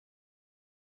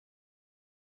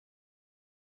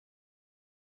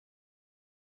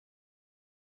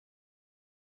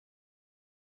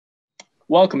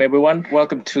Welcome everyone.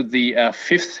 Welcome to the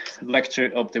fifth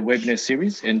lecture of the webinar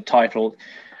series entitled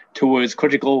Towards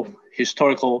Critical,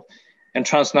 Historical, and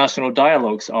Transnational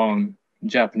Dialogues on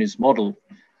Japanese Model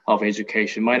of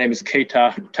Education. My name is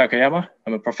Keita Takayama.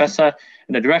 I'm a professor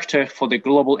and a director for the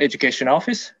Global Education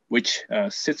Office, which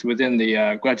sits within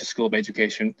the Graduate School of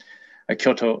Education at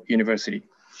Kyoto University.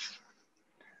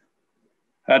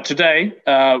 Today,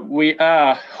 we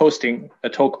are hosting a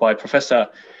talk by Professor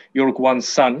Youl-Kwan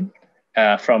Sung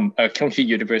from Kyung Hee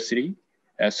University,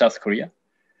 South Korea.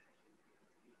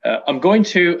 I'm going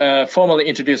to formally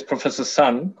introduce Professor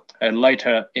Sung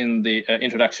later in the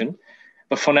introduction,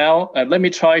 but for now, let me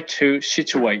try to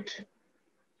situate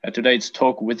today's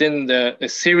talk within the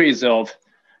series of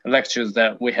lectures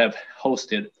that we have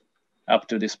hosted up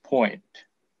to this point.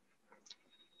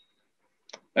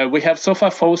 We have so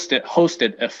far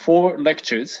hosted 4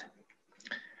 lectures,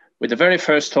 with the very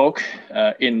first talk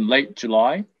in late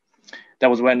July. That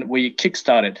was when we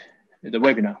kickstarted the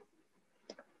webinar.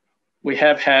 We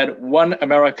have had 1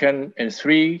 American and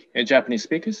 3 Japanese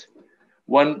speakers,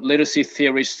 1 literacy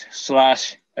theorist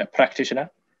 /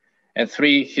 practitioner, and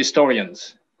 3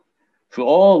 historians who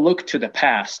all look to the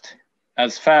past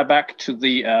as far back to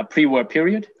the pre-war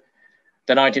period,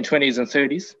 the 1920s and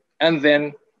 30s, and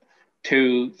then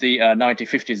to the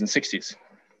 1950s and 60s.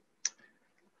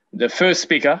 The first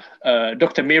speaker,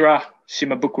 Dr. Mira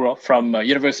Shimabukuro from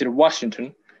University of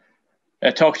Washington,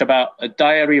 talked about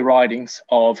diary writings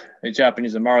of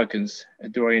Japanese Americans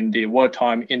during the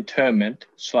wartime internment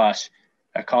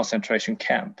 / concentration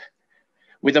camp,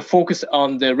 with a focus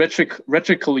on the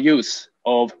rhetorical use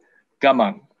of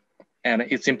gaman and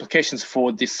its implications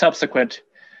for the subsequent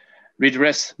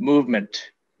redress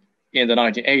movement in the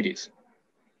 1980s.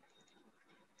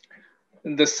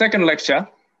 The second lecture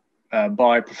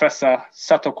by Professor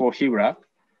Sato Hira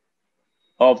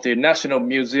of the National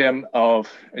Museum of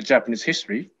Japanese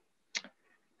History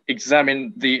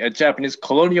examined the Japanese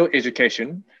colonial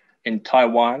education in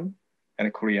Taiwan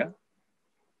and Korea,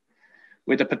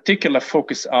 with a particular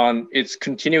focus on its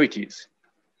continuities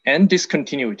and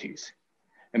discontinuities,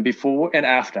 and before and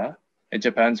after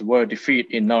Japan's war defeat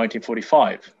in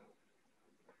 1945.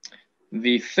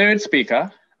 The third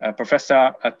speaker,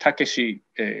 Professor Takeshi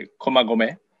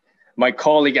Komagome, my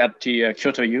colleague at the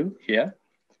KyotoU here,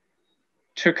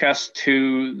 took us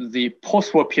to the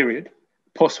post-war period,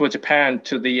 post-war Japan,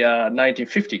 to the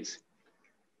 1950s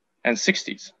and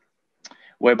 60s,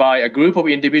 whereby a group of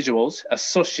individuals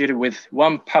associated with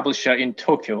 1 publisher in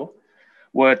Tokyo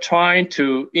were trying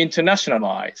to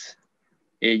internationalize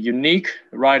a unique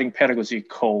writing pedagogy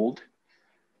called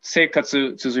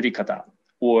seikatsu tsuzurikata,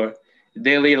 or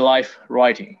daily life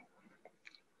writing.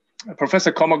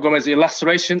 Professor Komagome's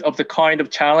illustration of the kind of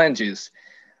challenges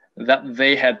that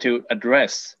they had to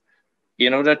address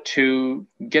in order to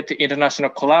get the international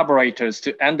collaborators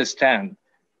to understand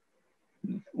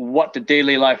what the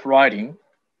daily life writing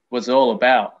was all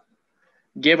about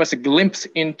gave us a glimpse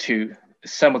into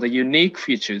some of the unique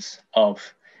features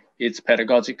of its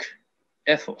pedagogic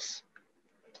ethos.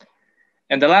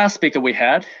 And the last speaker we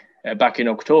had back in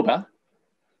October,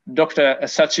 Dr.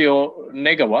 Sachio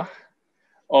Negawa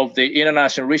of the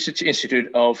International Research Institute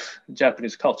of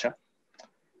Japanese Culture.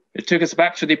 It took us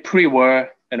back to the pre-war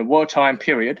and wartime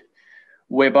period,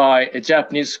 whereby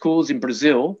Japanese schools in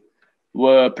Brazil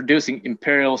were producing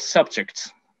imperial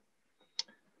subjects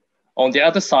on the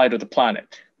other side of the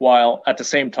planet, while at the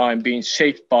same time being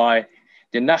shaped by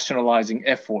the nationalizing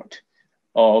effort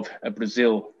of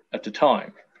Brazil at the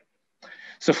time.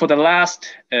 So for the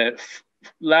last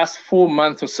 4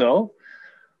 months or so,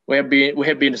 we have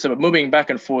been sort of moving back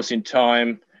and forth in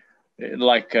time,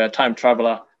 like a time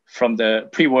traveler, from the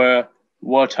pre-war,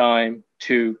 wartime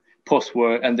to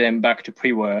post-war, and then back to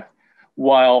pre-war,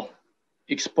 while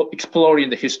exploring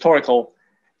the historical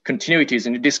continuities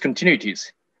and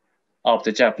discontinuities of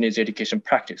the Japanese education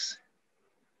practice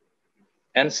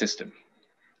and system.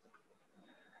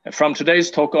 And from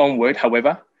today's talk onward,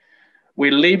 however,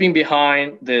 we're leaving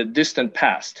behind the distant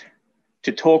past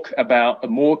to talk about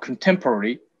more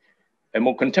contemporary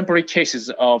cases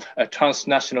of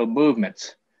transnational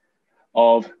movements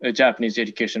of Japanese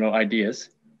educational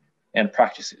ideas and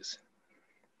practices.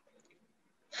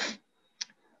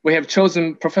 We have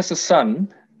chosen Professor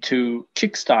Sung to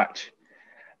kickstart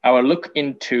our look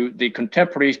into the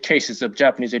contemporary cases of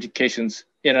Japanese education's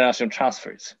international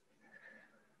transfers.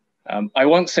 I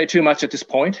won't say too much at this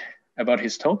point about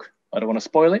his talk. I don't want to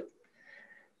spoil it,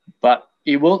 but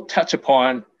it will touch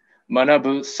upon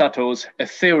Manabu Sato's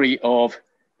theory of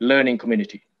learning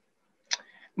community,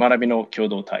 Manabi no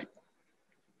Kyōdō-tai.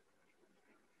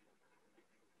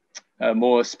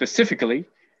 More specifically,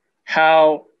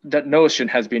 how that notion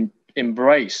has been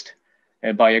embraced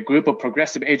by a group of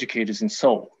progressive educators in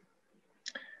Seoul.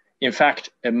 In fact,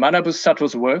 Manabu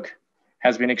Sato's work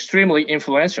has been extremely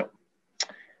influential,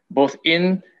 both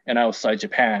in and outside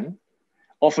Japan,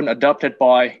 often adopted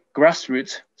by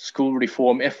grassroots school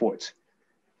reform efforts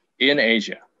in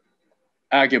Asia.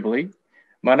 Arguably,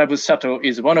 Manabu Sato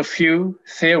is one of few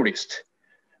theorists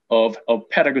of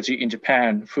pedagogy in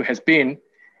Japan who has been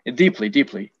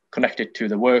deeply connected to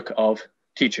the work of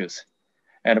teachers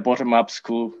and a bottom-up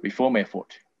school reform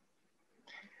effort.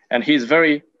 And he's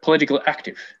very politically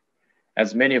active,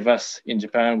 as many of us in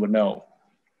Japan would know.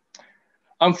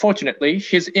 Unfortunately,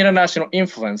 his international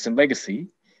influence and legacy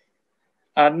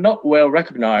are not well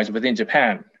recognized within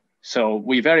Japan, so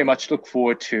we very much look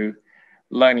forward to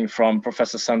learning from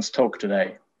Professor Sun's talk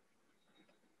today.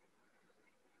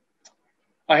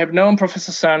 I have known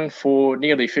Professor Sun for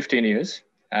nearly 15 years,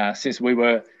 since we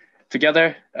were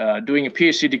together doing a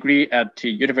PhD degree at the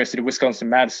University of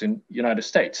Wisconsin-Madison, United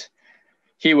States.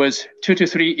 He was 2 to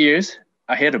 3 years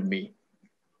ahead of me.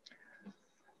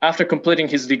 After completing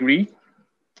his degree,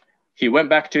 he went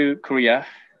back to Korea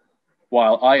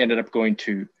while I ended up going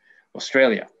to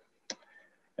Australia.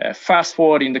 Fast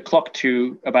forwarding the clock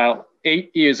to about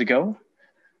 8 years ago,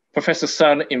 Professor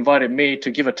Sun invited me to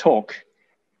give a talk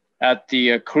at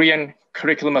the Korean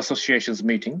Curriculum Association's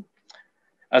meeting,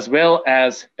 as well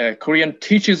as Korean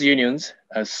Teachers Union's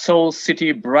Seoul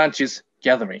City Branches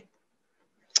gathering.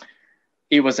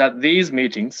 It was at these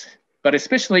meetings, but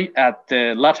especially at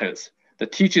the latter's, the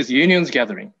Teachers Union's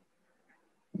gathering,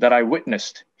 that I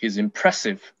witnessed his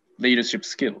impressive leadership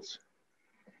skills.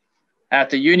 At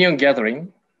the union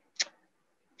gathering,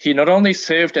 he not only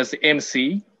served as the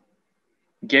MC,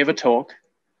 gave a talk,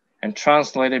 and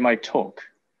translated my talk,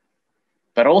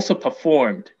 but also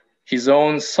performed his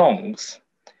own songs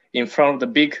in front of the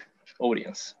big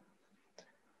audience.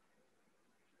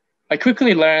 I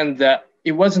quickly learned that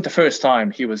it wasn't the first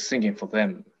time he was singing for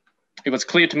them. It was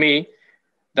clear to me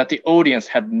that the audience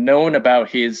had known about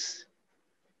his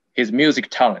music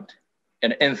talent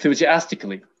and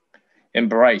enthusiastically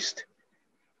embraced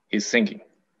his singing.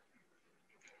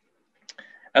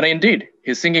 And indeed,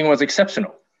 his singing was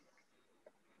exceptional.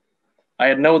 I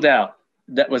had no doubt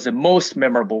that was the most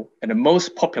memorable and the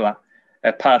most popular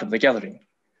part of the gathering.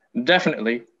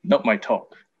 Definitely not my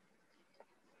talk.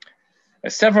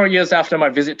 Several years after my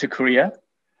visit to Korea,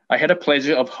 I had the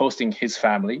pleasure of hosting his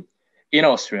family in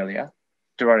Australia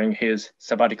during his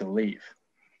sabbatical leave.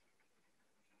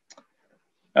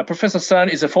 Professor Sun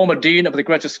is a former dean of the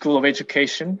Graduate School of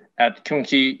Education at Kyung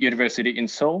Hee University in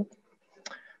Seoul.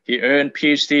 He earned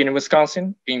PhD in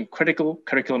Wisconsin in critical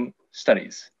curriculum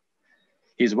studies.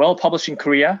 He's well published in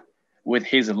Korea with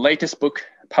his latest book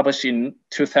published in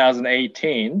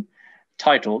 2018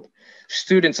 titled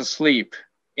Students Asleep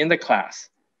in the Class,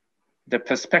 The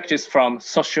Perspectives from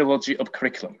Sociology of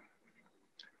Curriculum.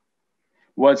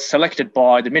 Was selected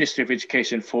by the Ministry of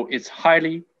Education for its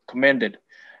highly commended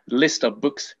list of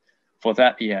books for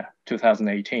that year,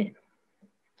 2018.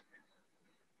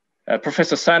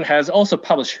 Professor Sun has also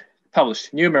published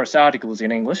numerous articles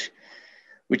in English,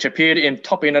 which appeared in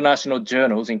top international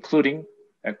journals, including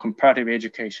Comparative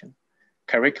Education,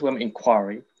 Curriculum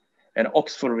Inquiry, and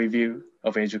Oxford Review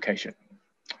of Education.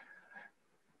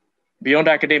 Beyond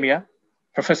academia,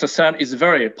 Professor Sun is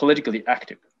very politically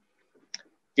active,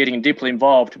 getting deeply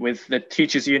involved with the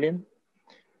Teachers Union,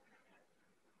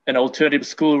 an alternative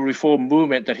school reform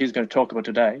movement that he's going to talk about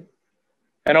today,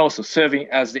 and also serving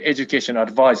as the education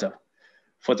advisor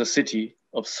for the city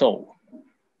of Seoul.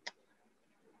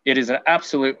 It is an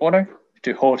absolute honor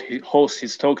to host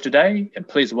his talk today, and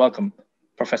please welcome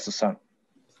Professor Sun.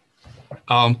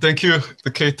 Thank you,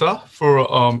 Keita,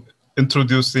 for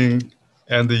introducing,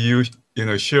 and you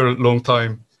share a long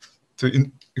time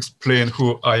to explain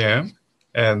who I am,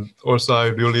 and also I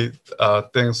really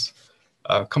thanks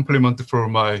compliment for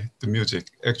the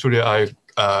music. Actually, I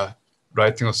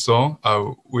writing a song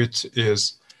which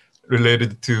is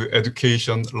related to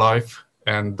education, life,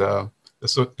 and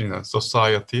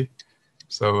society.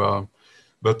 So,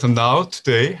 but now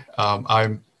today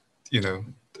I'm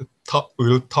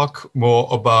we'll talk more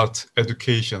about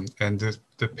education and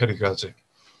the pedagogy.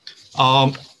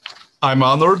 I'm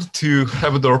honored to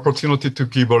have the opportunity to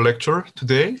give a lecture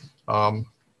today and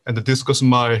discuss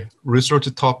my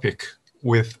research topic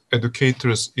with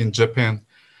educators in Japan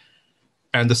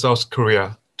and South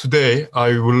Korea. Today, I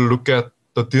will look at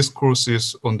the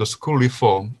discourses on the school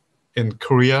reform in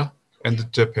Korea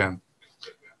and Japan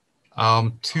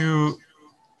to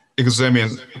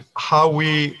examine how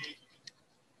we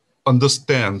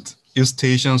understand East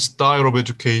Asian style of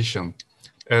education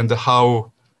and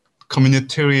how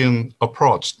communitarian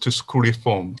approach to school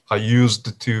reform are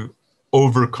used to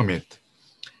overcome it.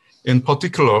 In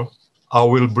particular, I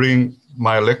will bring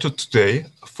my lecture today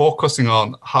focusing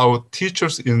on how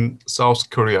teachers in South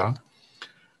Korea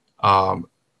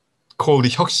called the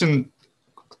Hyukshin,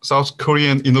 South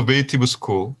Korean Innovative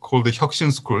School, called the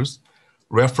Hyukshin Schools,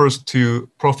 refers to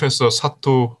Professor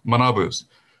Sato Manabu's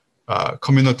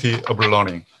community of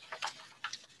learning.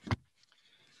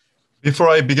 Before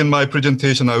I begin my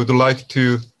presentation, I would like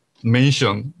to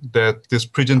mention that this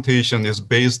presentation is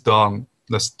based on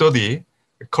the study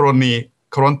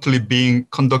currently being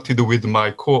conducted with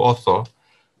my co-author.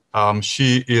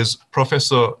 She is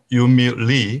Professor Yumi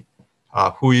Lee,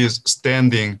 who is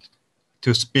standing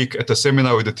to speak at the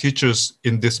seminar with the teachers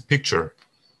in this picture.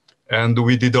 And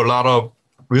we did a lot of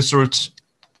research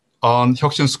on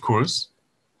Hyukshin schools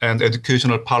and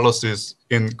educational policies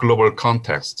in global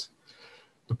context.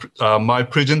 My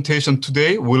presentation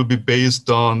today will be based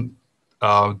on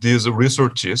these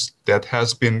researches that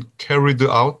has been carried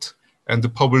out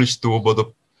and published over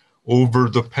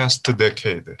the past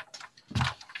decade.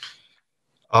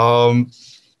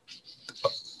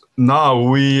 Now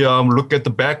we look at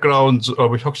the backgrounds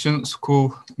of Hyukshin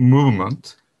School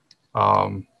movement.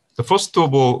 First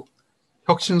of all,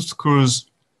 Hyukshin schools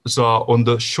are on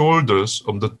the shoulders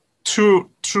of the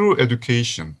true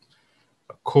education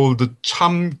called the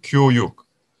chamgyoyuk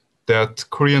that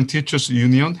Korean Teachers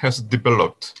Union has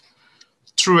developed.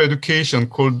 True education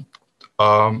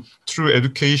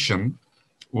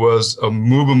was a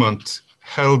movement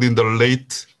held in the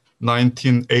late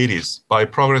 1980s by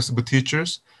progressive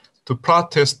teachers to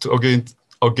protest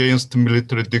against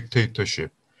military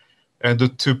dictatorship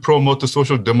and to promote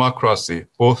social democracy,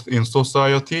 both in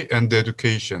society and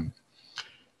education.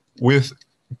 With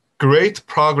great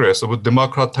progress of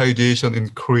democratization in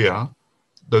Korea,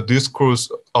 the discourse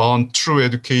on true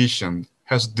education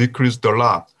has decreased a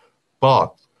lot,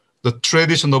 but the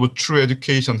tradition of true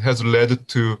education has led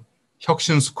to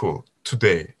Hyukshin School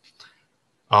today.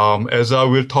 As I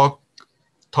will talk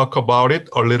about it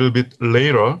a little bit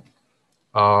later,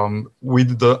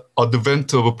 with the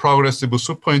advent of progressive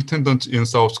superintendents in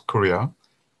South Korea,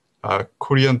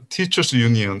 Korean Teachers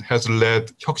Union has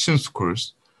led Hyukshin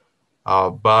Schools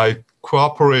by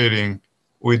cooperating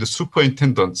with the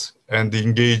superintendents and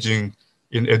engaging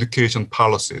in education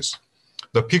policies.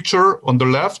 The picture on the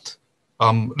left,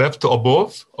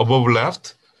 above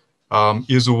left,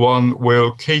 is one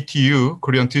where KyotoU,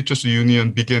 Korean Teachers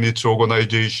Union, began its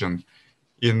organization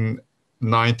in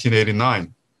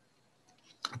 1989.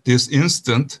 This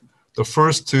instant, the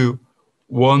first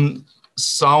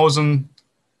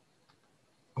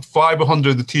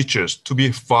 1,500 teachers to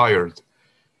be fired.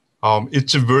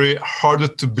 It's very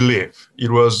hard to believe.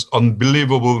 It was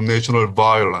unbelievable national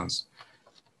violence.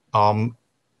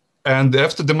 And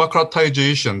after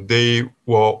democratization, they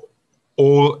were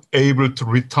all able to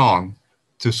return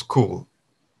to school.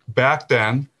 Back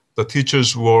then, the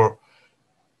teachers were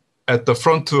at the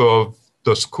front of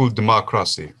the school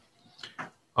democracy.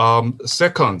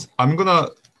 Second, I'm gonna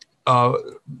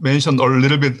mention a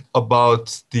little bit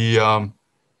about the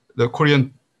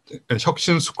Korean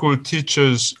Hyukshin School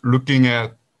teachers looking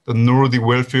at the Nordic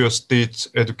welfare state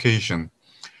education.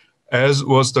 As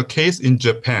was the case in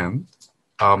Japan,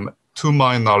 to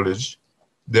my knowledge,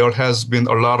 there has been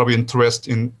a lot of interest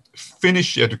in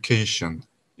Finnish education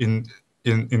in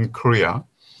Korea.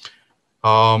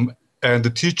 And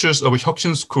the teachers of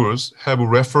Hyukshin schools have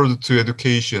referred to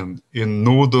education in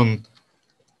Northern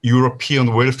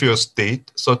European welfare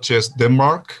states, such as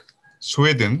Denmark,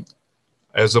 Sweden,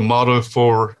 as a model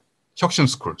for Hyukshin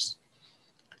schools.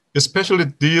 Especially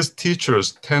these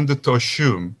teachers tend to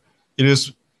assume it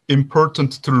is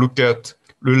important to look at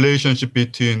relationship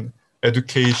between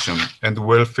education and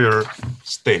welfare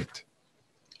state.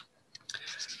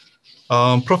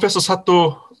 Professor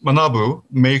Sato Manabu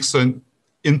makes an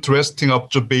interesting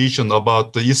observation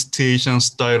about the East Asian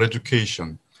style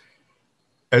education.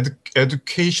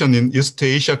 Education in East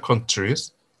Asia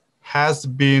countries has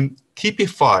been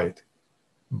typified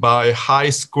by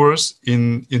high scores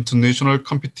in international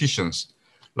competitions,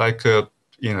 like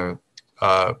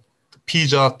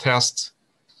PISA tests,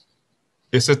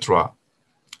 etc.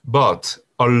 But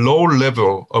a low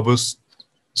level of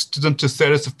student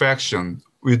satisfaction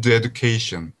with the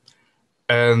education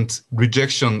and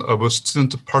rejection of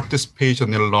student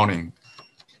participation in learning.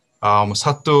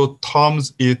 Sato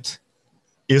terms it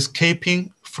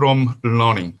escaping from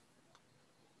learning.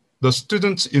 The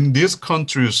students in these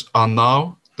countries are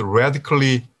now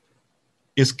radically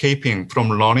escaping from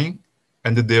learning,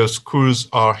 and their schools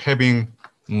are having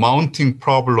mounting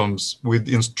problems with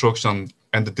instruction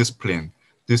and discipline.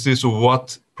 This is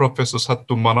what Professor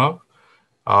Sato Manabu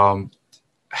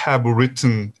have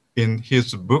written in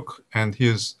his book and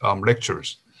his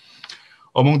lectures.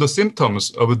 Among the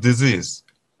symptoms of a disease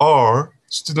are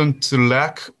students'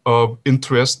 lack of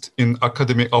interest in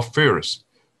academic affairs,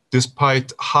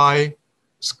 despite high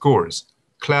scores,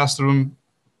 classroom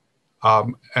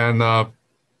and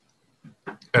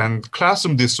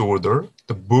classroom disorder,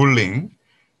 the bullying,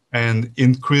 and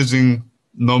increasing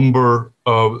number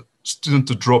of student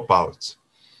dropouts.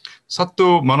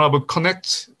 Sato Manabu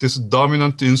connects this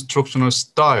dominant instructional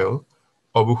style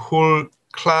of whole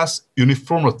class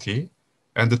uniformity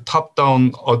and the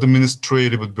top-down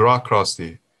administrative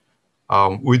bureaucracy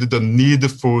with the need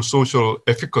for social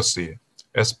efficacy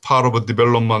as part of a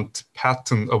development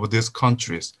pattern of these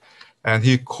countries. And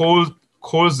he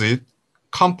calls it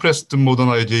compressed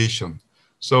modernization.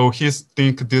 So he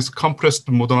thinks this compressed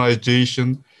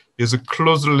modernization is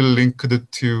closely linked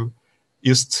to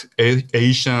East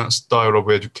Asian style of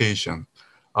education.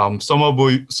 Some of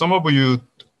you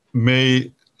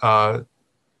may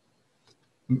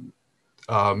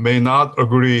not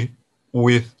agree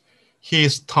with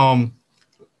his term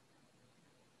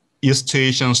East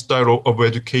Asian style of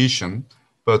education,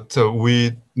 but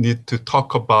we need to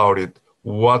talk about it,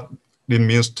 what it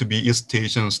means to be East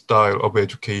Asian style of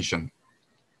education.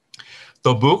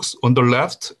 The books on the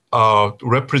left are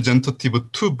representative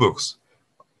of 2 books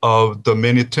of the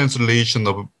many translations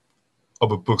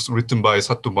of books written by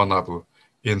Sato Manabu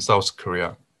in South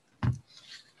Korea.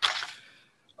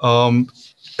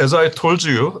 As I told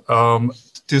you,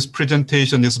 this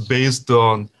presentation is based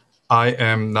on, I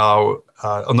am now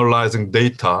analyzing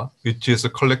data, which is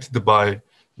collected by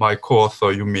my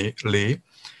co-author, Yumi Lee.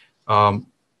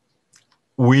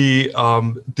 We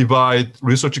divide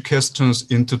research questions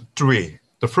into 3.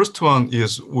 The first one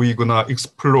is we're gonna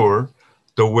explore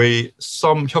the way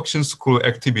some Hyukshin School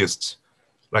activists,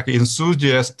 like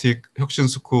enthusiastic Hyukshin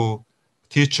School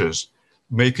teachers,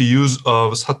 make use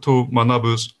of Sato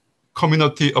Manabu's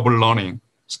community of learning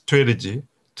strategy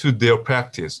to their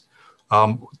practice.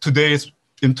 In today's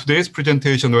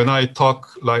presentation, when I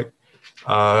talk like,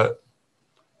 the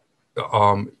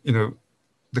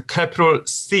capital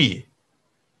C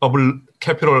of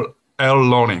capital L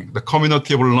learning, the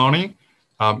community of learning,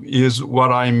 is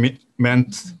what I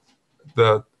meant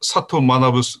the Sato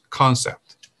Manabu's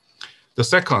concept. The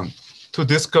second, to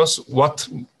discuss what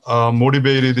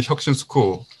motivated Hyukshin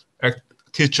School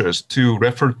teachers to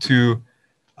refer to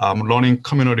learning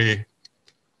community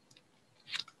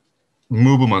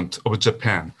movement of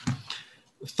Japan.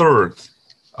 Third,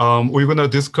 we're going to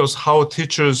discuss how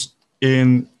teachers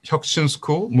in Hyukshin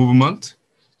School movement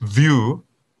view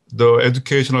the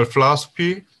educational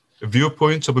philosophy,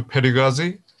 viewpoints of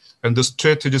pedagogy, and the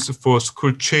strategies for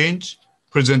school change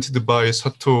presented by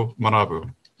Sato Manabu.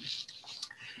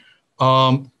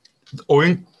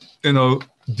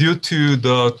 Due to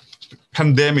the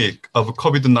pandemic of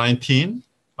COVID-19,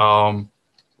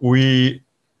 we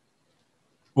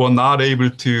were not able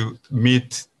to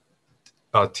meet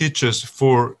teachers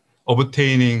for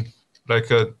obtaining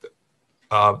like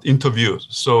interviews.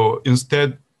 So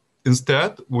instead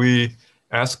we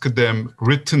asked them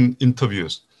written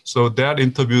interviews. So that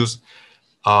interviews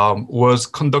was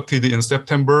conducted in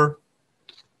September,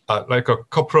 like a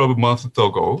couple of months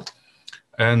ago,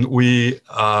 and we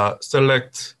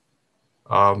select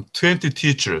 20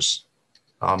 teachers.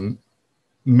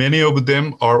 Many of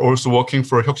them are also working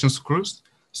for Hyukshin Schools,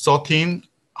 13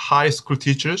 high school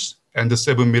teachers, and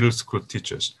 7 middle school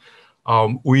teachers.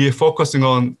 We are focusing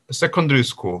on secondary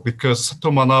school because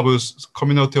Sato Manabu's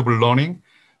community of learning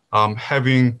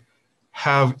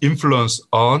have influence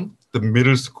on the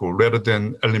middle school rather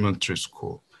than elementary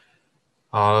school.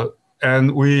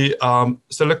 And we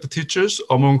select teachers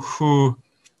among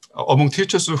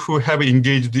teachers who have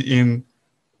engaged in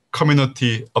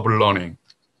community of learning.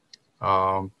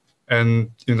 And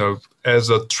as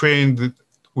a trained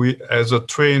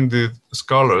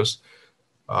scholars,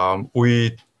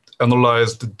 we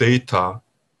analyzed the data,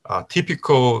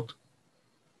 typical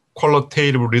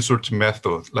qualitative research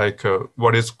method, like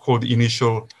what is called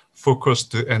initial,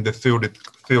 focused, and the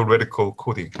theoretical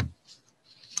coding.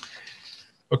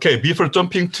 Okay, before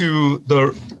jumping to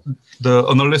the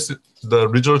analysis, the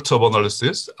result of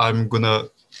analysis, I'm gonna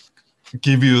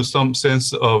give you some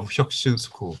sense of Hyukshin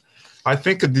School. I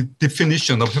think the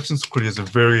definition of Hyukshin School is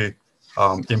very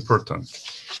important.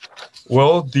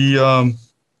 Well,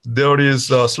 there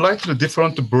is slightly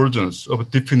different versions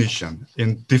of definition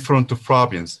in different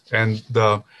provinces, and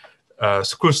the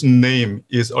school's name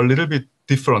is a little bit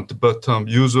different, but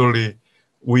usually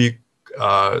we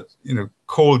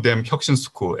call them Hyukshin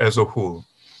School as a whole.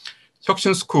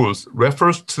 Hyukshin Schools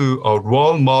refers to a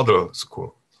role model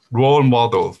school, role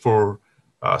model for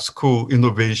school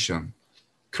innovation,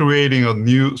 creating a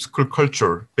new school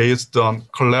culture based on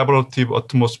collaborative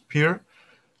atmosphere,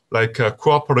 like a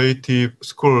cooperative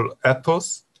school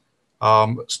ethos,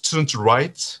 student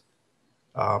rights,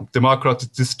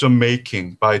 democratic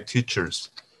decision-making by teachers.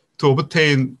 To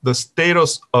obtain the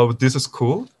status of this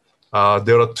school,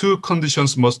 there are two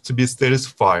conditions must be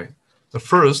satisfied. The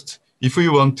first, if we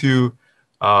want to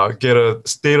get a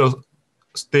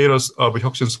status of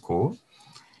Hyukshin School,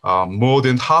 more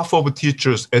than half of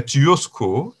teachers at your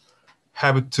school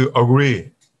have to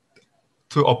agree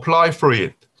to apply for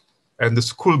it, and the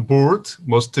school board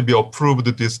must be approved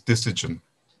this decision.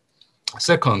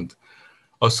 Second,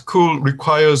 a school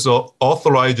requires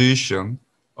authorization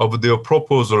of their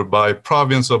proposal by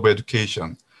province of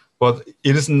education, but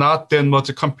it is not that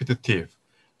much competitive.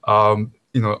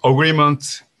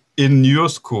 Agreement in your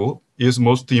school is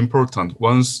most important.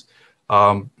 Once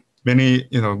many,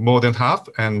 more than half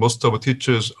and most of the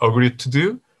teachers agree to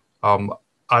do,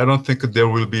 I don't think there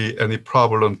will be any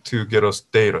problem to get a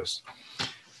status.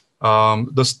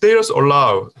 The status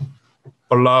allows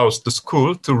the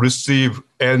school to receive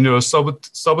annual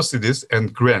subsidies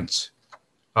and grants.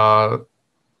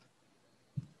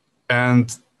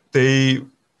 And they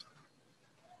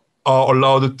are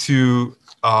allowed to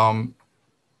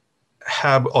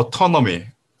have autonomy,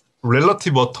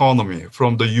 relative autonomy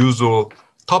from the usual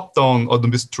top-down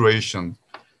administration.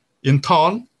 In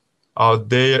turn,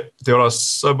 there are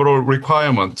several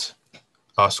requirements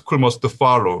school must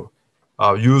follow.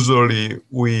 Usually,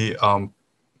 we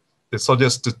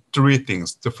suggest three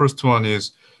things. The first one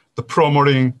is the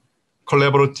promoting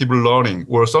collaborative learning,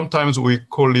 or sometimes we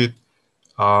call it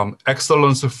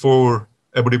excellence for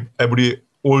every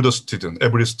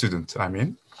student, I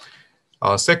mean.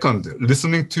 Second,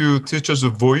 listening to teachers'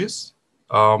 voice.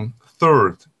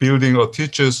 Third, building a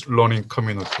teachers' learning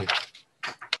community.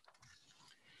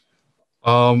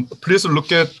 Please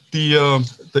look at the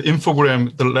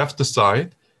infogram, the left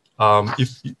side.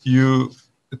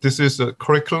 This is a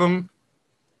curriculum,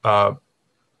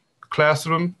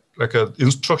 classroom, like an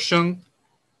instruction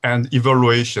and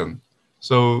evaluation.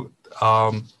 So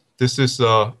this is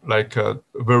like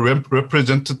very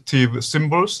representative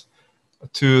symbols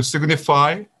to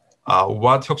signify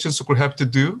what Hyukshin School have to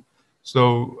do.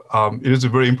 So it is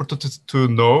very important to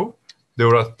know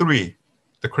there are three: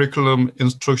 the curriculum,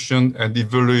 instruction, and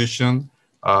evaluation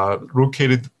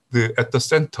located at the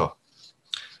center.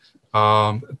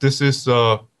 This is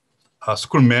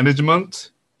school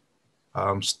management,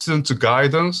 student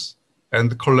guidance,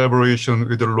 and collaboration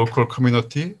with the local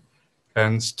community,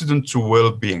 and student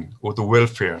well-being or the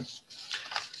welfare.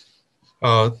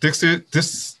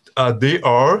 They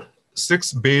are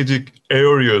 6 basic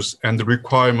areas and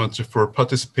requirements for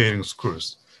participating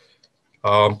schools.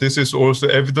 This is also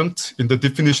evident in the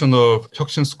definition of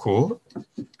Hyukshin School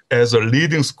as a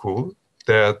leading school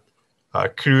that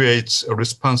creates a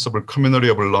responsible community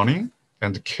of learning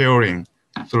and caring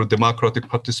through democratic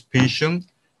participation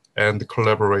and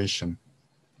collaboration.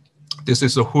 This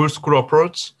is a whole school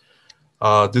approach.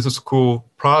 This school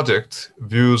project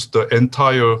views the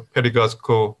entire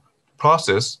pedagogical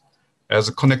process as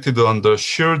connected on the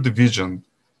shared vision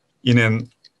in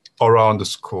and around the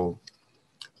school.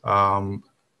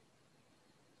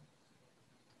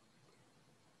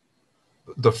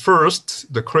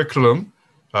 The curriculum,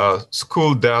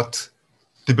 school that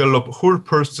develop whole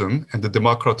person and the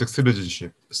democratic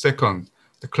citizenship. Second,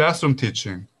 the classroom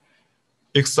teaching,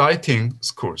 exciting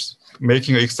schools,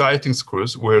 making exciting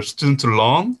schools where students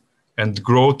learn and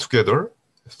grow together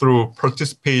through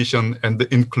participation and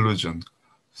inclusion.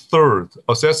 Third,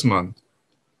 assessment,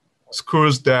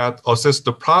 schools that assess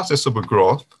the process of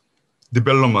growth,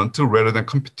 development rather than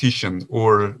competition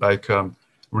or like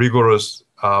rigorous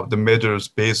the measures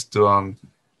based on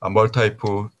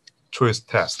multiple choice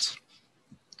tests.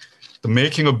 The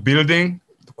making of building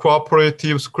the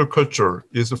cooperative school culture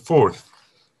is the fourth.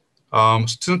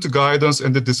 Student guidance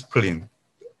and the discipline.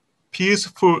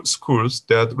 Peaceful schools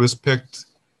that respect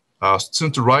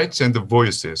student rights and the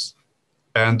voices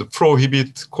and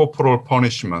prohibit corporal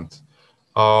punishment.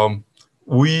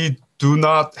 We do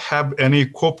not have any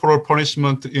corporal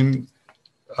punishment in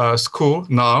school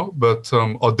now, but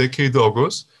a decade ago,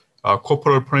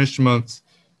 corporal punishment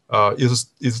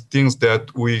is things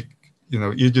that we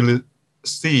easily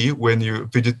see when you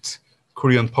visit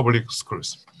Korean public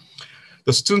schools.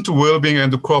 The student well-being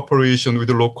and the cooperation with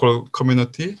the local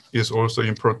community is also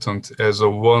important as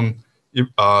one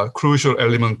crucial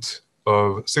element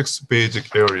of 6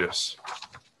 basic areas.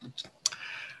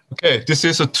 Okay, this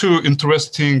is two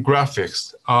interesting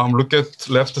graphics. Look at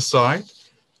left side.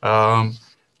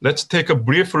 Let's take a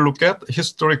brief look at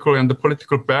historical and the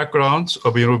political backgrounds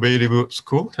of innovative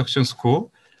school, Hyukshin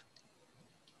School.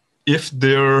 If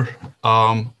there,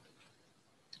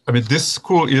 this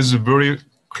school is very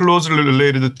closely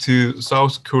related to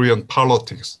South Korean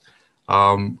politics,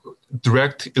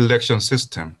 direct election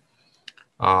system.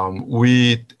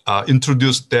 We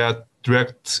introduced that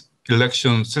direct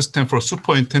election system for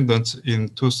superintendents in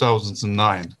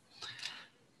 2009.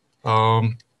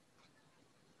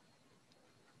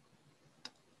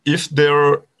 If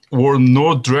there were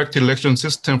no direct election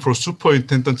system for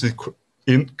superintendents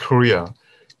in Korea,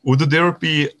 would there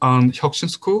be an Hyukshin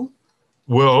School?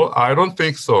 Well, I don't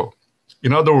think so.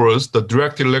 In other words, the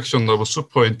direct election of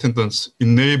superintendents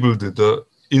enabled the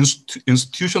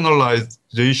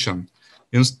institutionalization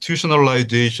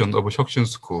of Hyukshin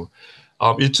School.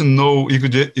 It's no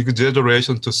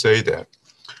exaggeration to say that.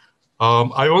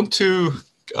 I want to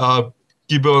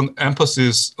give an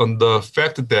emphasis on the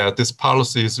fact that this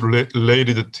policy is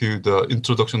related to the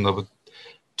introduction of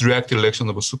direct election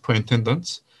of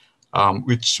superintendents,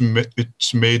 which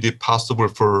made it possible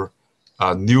for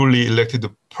newly elected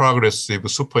progressive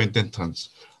superintendents.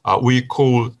 We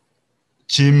call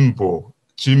Jimbo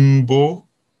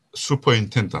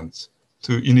superintendents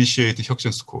to initiate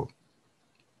Hyukshin School.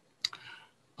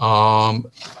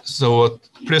 So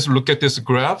please look at this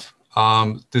graph.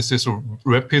 This is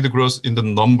rapid growth in the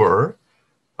number.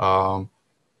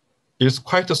 It's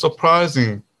quite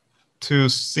surprising to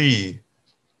see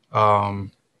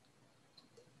now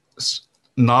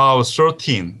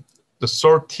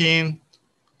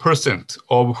 13%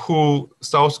 of who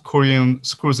South Korean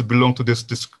schools belong to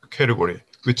this category,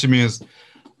 which means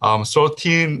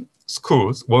 13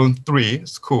 schools, 13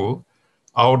 schools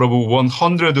out of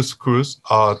 100 schools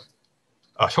are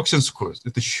Hyukshin schools.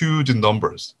 It's huge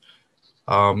numbers.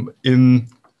 In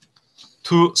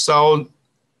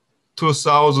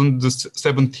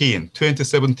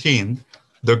 2017,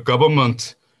 the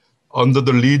government, under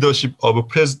the leadership of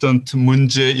President Moon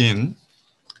Jae-in,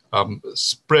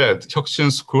 spread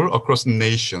Hyukshin School across the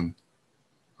nation.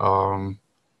 The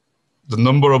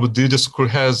number of these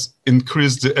schools has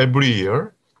increased every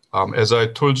year. As I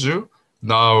told you,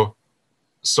 now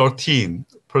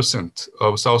 13%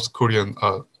 of South Korean,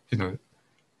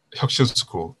 Hyukshin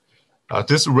School.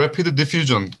 This rapid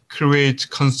diffusion creates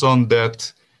concern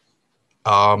that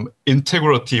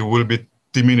integrity will be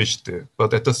diminished,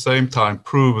 but at the same time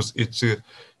proves its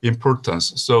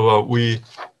importance. So we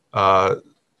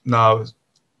now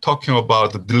talking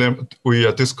about the dilemma. We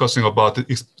are discussing about the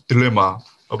dilemma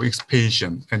of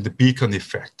expansion and the beacon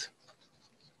effect.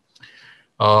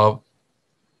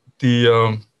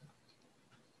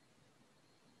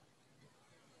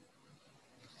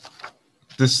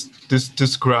 This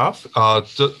graph, I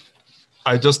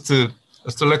just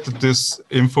selected this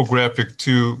infographic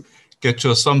to get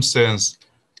you some sense.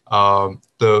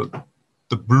 The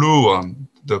blue one,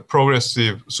 the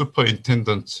progressive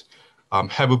superintendents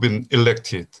have been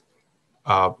elected.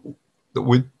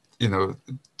 With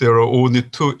there are only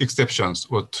two exceptions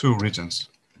or two regions.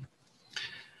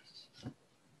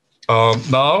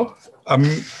 Now I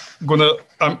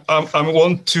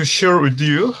want to share with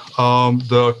you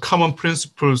the common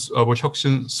principles of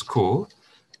Hyukshin School.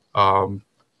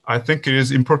 I think it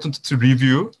is important to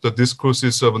review the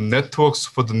discourses of networks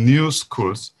for the new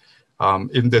schools,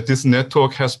 in that this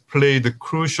network has played a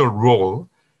crucial role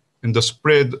in the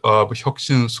spread of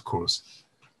Hyukshin Schools.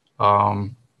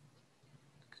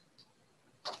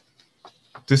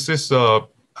 This is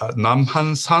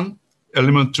Namhansan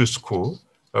Elementary School,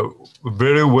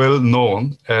 very well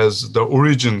known as the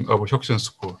origin of Hyukshin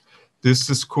School. This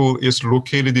school is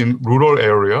located in rural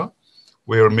area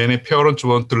where many parents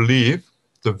want to leave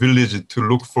the village to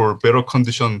look for better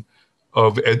condition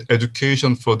of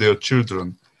education for their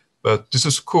children. But this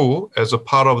school, as a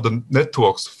part of the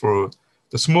networks for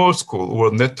the small school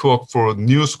or network for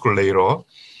new school later,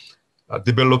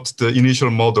 developed the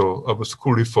initial model of a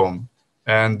school reform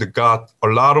and got a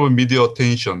lot of media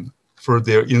attention for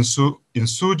their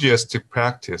enthusiastic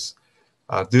practice.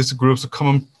 This group's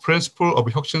common principle of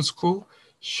Hyukshin School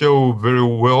show very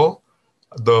well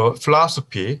the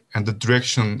philosophy and the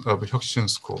direction of Hyukshin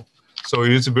School. So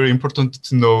it is very important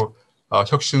to know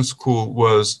Hyukshin School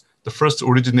was the first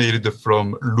originated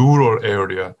from rural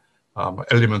area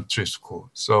elementary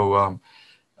school. So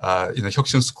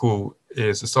Hyukshin School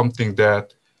is something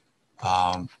that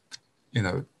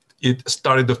it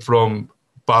started from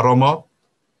bottom up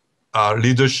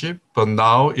leadership, but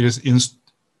now it is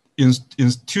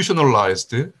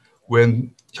institutionalized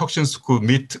when Hyukshin School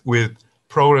meet with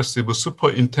progressive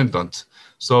superintendent.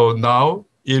 So now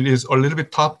it is a little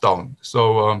bit top down.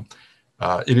 So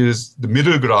it is the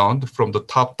middle ground from the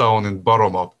top down and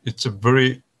bottom up. It's a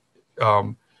very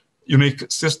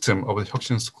unique system of the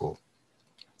Hyukshin School.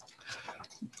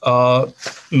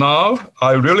 Now,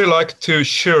 I really like to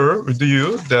share with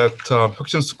you that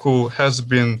Hyukshin School has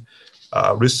been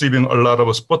receiving a lot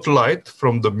of spotlight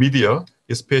from the media,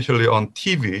 especially on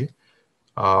TV.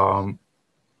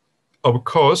 Of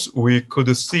course, we could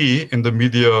see in the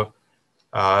media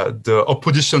the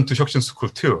opposition to Hyukshin School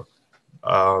too,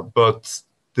 but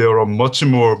there are much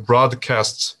more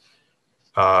broadcasts,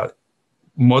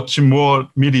 much more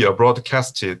media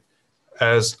broadcasted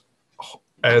as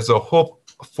a hope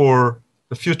for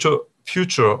the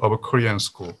future of a Korean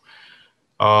school.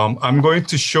 I'm going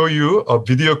to show you a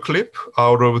video clip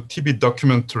out of a TV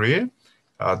documentary.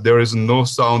 There is no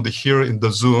sound here in the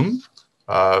Zoom,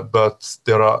 but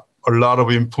there are a lot of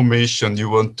information you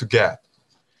want to get.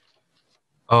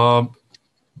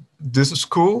 This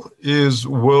school is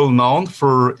well known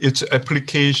for its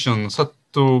application,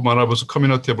 Sato Manabu's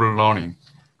communitarian learning.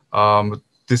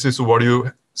 This is what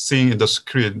you're seeing in the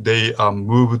screen. They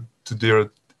moved to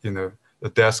their the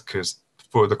desks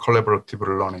for the collaborative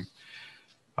learning.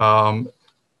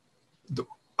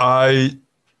 I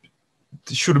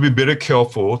should be very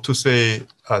careful to say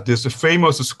this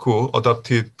famous school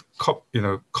adopted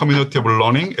communitarian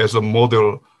learning as a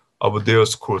model of their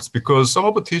schools, because some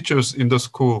of the teachers in the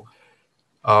school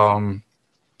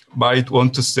might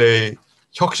want to say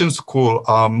Hyukshin School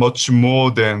are much more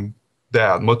than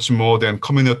that, much more than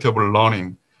communitarian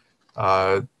learning,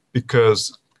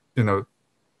 because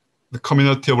the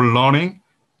communitarian learning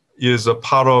is a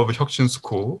part of Hyukshin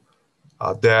School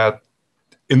that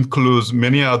includes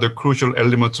many other crucial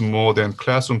elements more than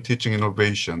classroom teaching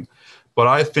innovation. But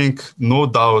I think, no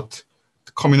doubt,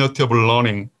 the communitarian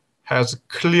learning has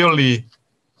clearly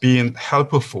been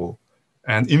helpful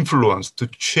and influenced to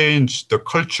change the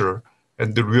culture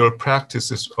and the real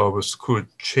practices of school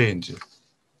change.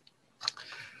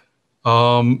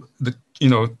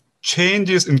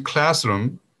 Changes in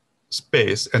classroom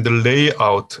space and the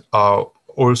layout are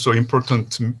also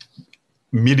important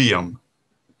medium.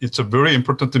 It's a very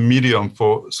important medium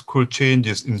for school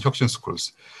changes in Hyukshin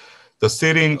schools. The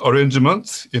seating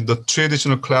arrangement in the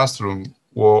traditional classroom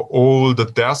were all the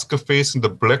desk facing the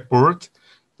blackboard.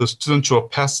 The students were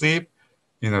passive,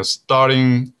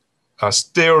 staring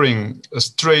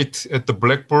straight at the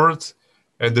blackboard,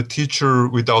 and the teacher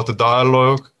without a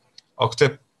dialogue,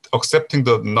 accepting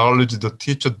the knowledge the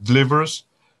teacher delivers.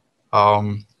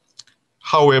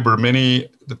 However,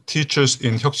 the teachers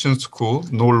in Hyukshin School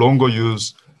no longer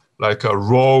use like a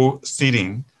row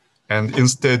seating, and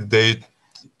instead they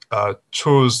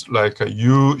chose like a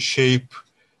U-shape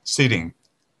seating,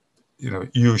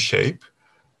 U-shape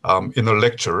in a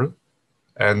lecture,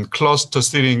 and cluster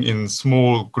seating in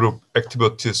small group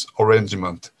activities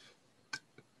arrangement.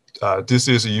 This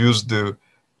is used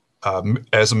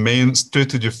as a main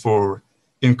strategy for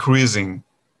increasing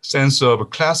sense of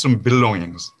classroom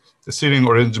belongings. The seating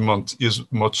arrangement is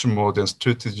much more than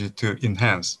strategy to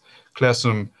enhance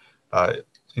classroom,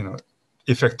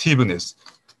 effectiveness.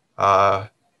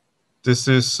 This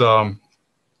is one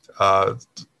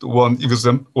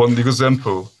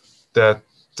example that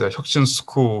the Hyukshin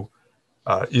School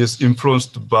is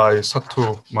influenced by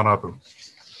Sato Manabu.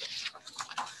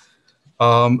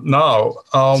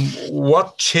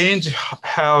 What change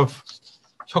have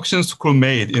Hyukshin School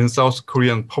made in South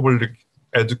Korean public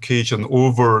education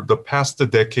over the past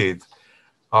decade?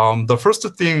 The first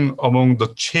thing among the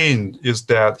change is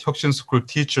that Hyukshin School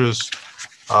teachers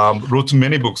wrote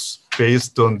many books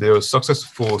based on their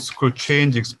successful school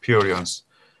change experience,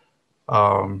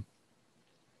 and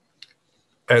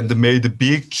made a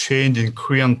big change in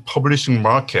Korean publishing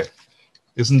market.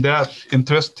 Isn't that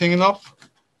interesting enough?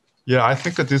 Yeah, I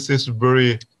think that this is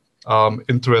very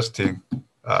interesting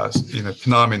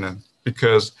phenomenon,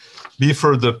 because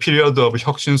before the period of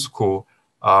Hyukshin School,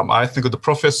 I think the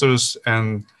professors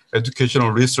and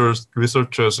educational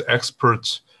researchers,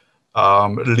 experts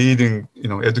leading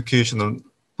educational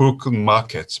book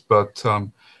markets, but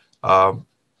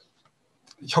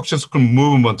Hyukshin School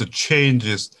movement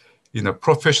changes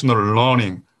professional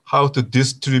learning, how to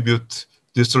distribute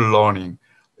this learning,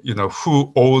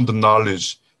 who own the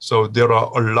knowledge. So there are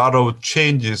a lot of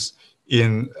changes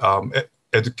in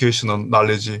educational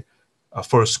knowledge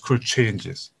for school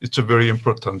changes. It's very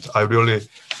important. I really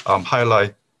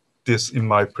highlight this in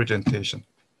my presentation.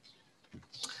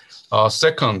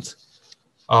 Second,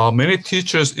 many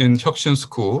teachers in Hyukshin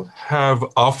School have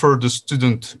offered the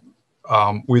student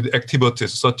with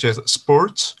activities such as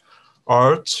sports,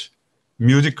 art,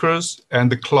 musicals,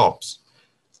 and the clubs.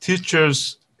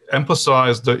 Teachers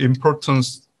emphasize the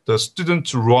importance the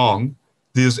students run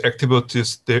these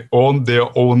activities on their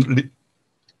own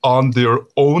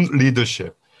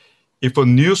leadership. If a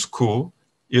new school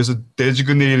is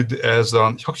designated as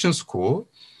an Hyukshin School,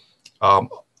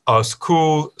 a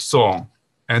school song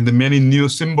and many new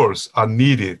symbols are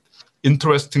needed.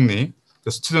 Interestingly,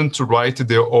 the students write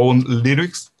their own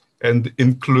lyrics and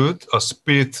include a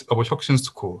spirit of a Hyukshin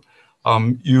School.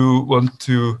 You want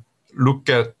to look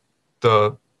at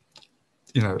the,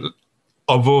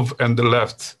 above and the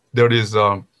left, there is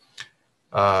the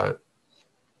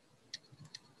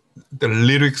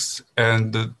lyrics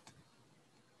and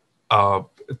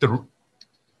there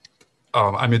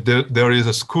is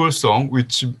a school song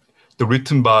which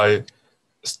written by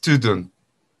students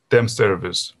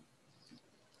themselves.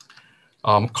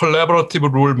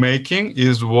 Collaborative rule making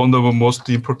is one of the most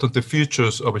important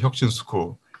features of Hyukshin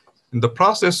School. In the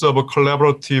process of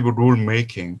collaborative rule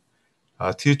making,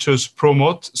 teachers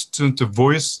promote student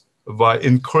voice by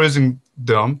encouraging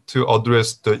them to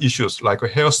address the issues like a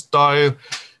hairstyle,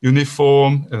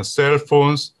 uniform, and cell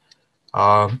phones.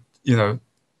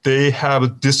 They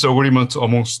have disagreements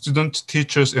among students,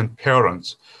 teachers, and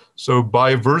parents. So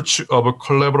by virtue of a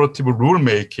collaborative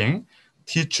rulemaking,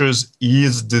 teachers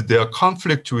eased their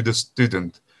conflict with the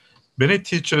student. Many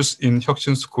teachers in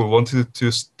Hyukshin School wanted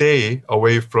to stay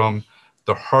away from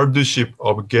the hardship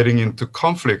of getting into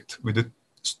conflict with the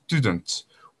students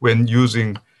when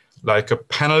using like a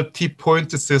penalty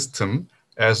point system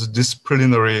as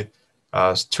disciplinary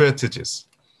strategies.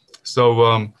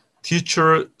 So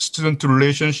teacher-student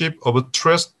relationship of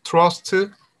trust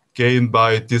gained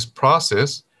by this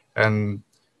process, and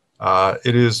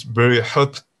it is very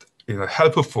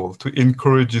helpful to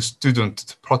encourage students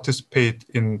to participate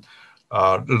in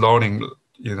learning.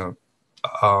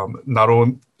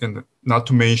 Not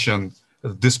to mention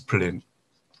discipline.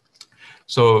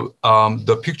 So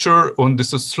the picture on this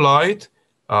slide,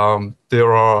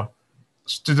 there are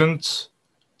students,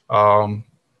 the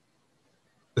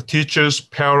teachers,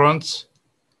 parents,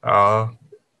 the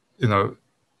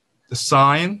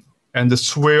sign and the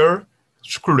swear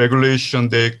school regulation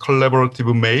they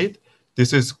collaboratively made.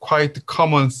 This is quite a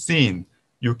common scene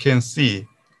you can see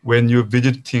when you're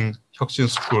visiting Hyukshin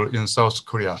School in South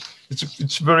Korea.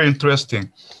 It's very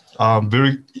interesting,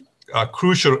 very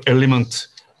crucial element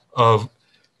of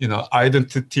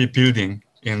identity building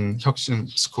in Hyukshin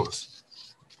Schools.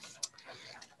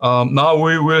 Now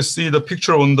we will see the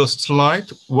picture on the slide.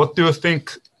 What do you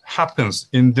think happens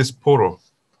in this photo?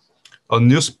 A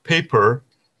newspaper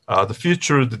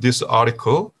featured this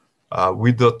article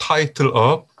with the title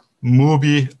of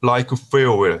 "Movie Like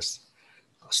Farewells."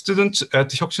 Students at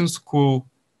Hyukshin School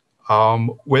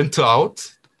went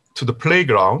out to the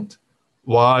playground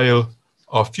while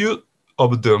a few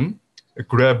of them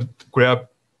grabbed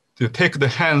to take the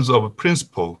hands of a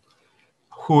principal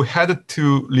who had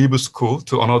to leave school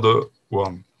to another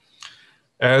one,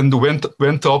 and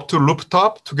went up to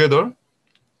rooftop together.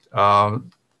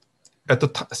 At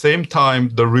the same time,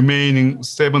 the remaining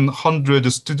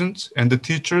 700 students and the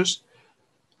teachers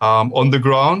on the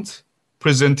ground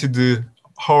presented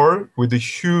her with a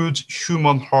huge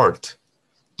human heart.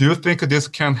 Do you think this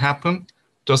can happen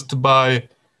just by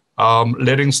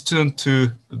letting students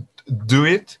to do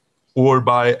it or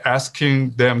by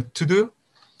asking them to do?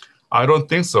 I don't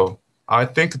think so. I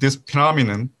think this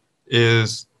phenomenon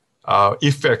is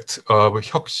effect of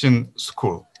Hyukshin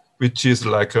School, which is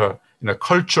like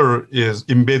culture is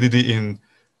embedded in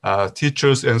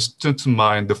teachers and students'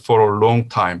 mind for a long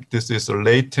time. This is a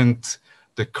latent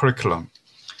the curriculum.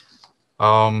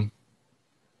 And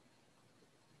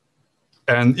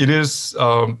it is,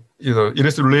 it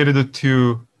is related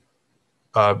to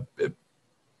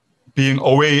being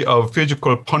aware of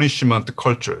physical punishment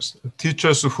cultures.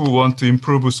 Teachers who want to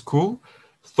improve school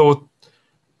thought,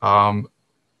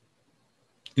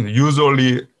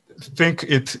 usually think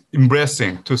it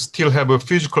embarrassing to still have a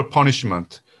physical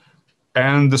punishment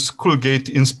and the school gate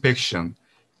inspection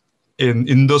in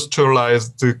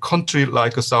industrialized country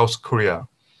like South Korea.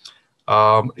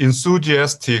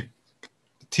 Enthusiastic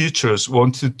teachers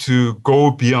wanted to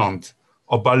go beyond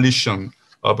abolition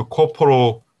of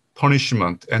corporal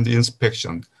punishment and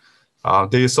inspection.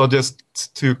 They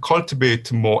suggest to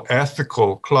cultivate more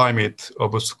ethical climate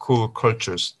of school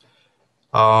cultures.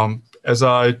 As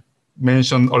I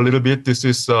mentioned a little bit, this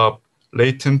is a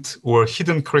latent or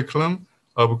hidden curriculum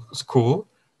of school.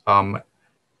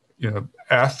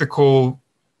 Ethical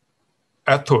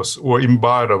ethos or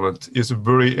environment is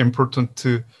very important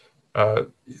to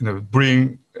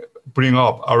bring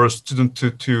up our students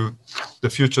to the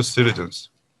future citizens.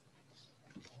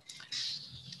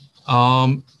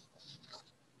 Among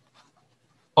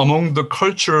the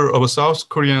culture of South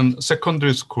Korean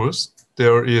secondary schools,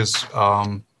 there is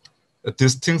a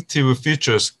distinctive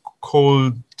features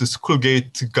called the school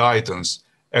gate guidance.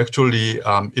 Actually,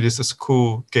 it is a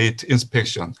school gate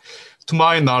inspection. To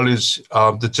my knowledge,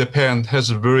 the Japan has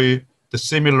very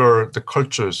similar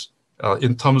cultures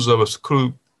in terms of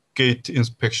school gate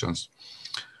inspections.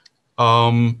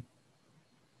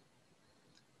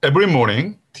 Every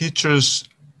morning, teachers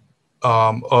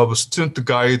of student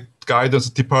guidance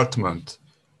department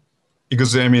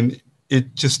examine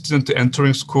each student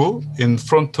entering school in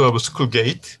front of a school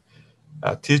gate.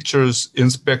 Teachers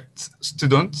inspect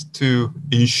students to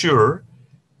ensure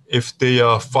if they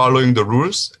are following the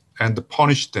rules and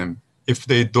punish them if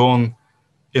they don't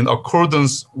in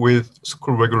accordance with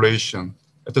school regulation.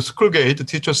 At the school gate, the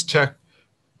teachers check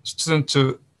student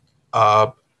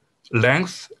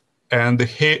length and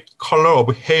the color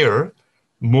of hair,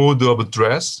 mode of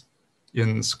dress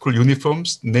in school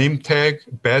uniforms, name tag,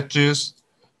 badges,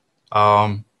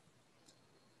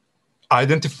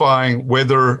 identifying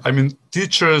whether,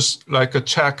 teachers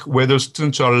check whether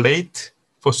students are late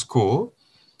for school.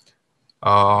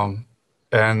 But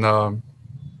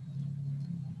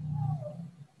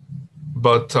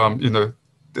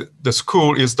the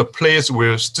school is the place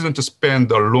where students spend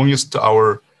the longest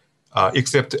hour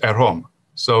except at home.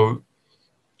 So,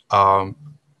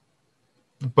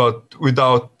 but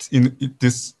without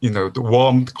this, the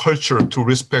warm culture to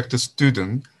respect the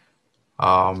student,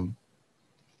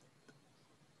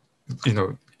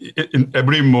 in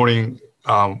every morning,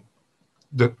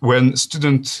 when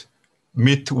students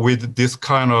meet with this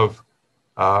kind of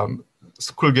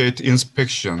school gate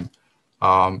inspection,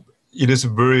 it is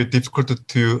very difficult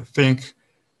to think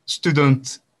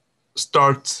students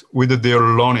start with their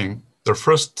learning. They're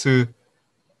first to,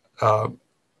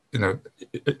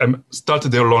 start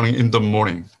their learning in the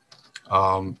morning.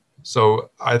 So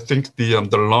I think the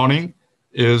learning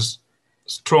is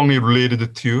strongly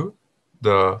related to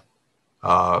the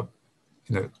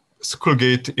school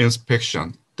gate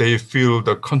inspection. They feel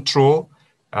the control,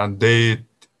 and they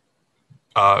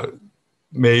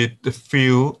may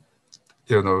feel,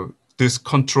 this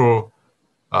control.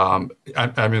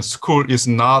 School is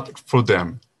not for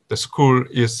them. The school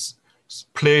is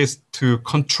placed to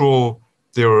control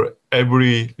their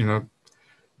every,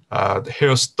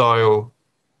 hairstyle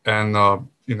and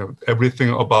everything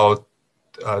about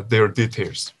their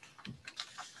details.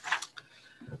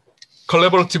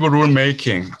 Collaborative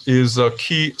rule-making is a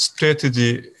key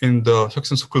strategy in the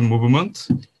Hyukshin School movement.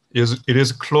 It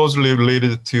is closely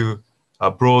related to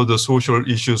broader social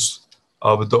issues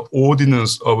of the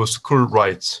ordinance of school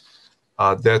rights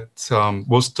that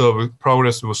most of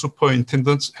progressive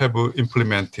superintendents have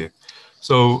implemented.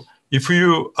 So if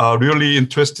you are really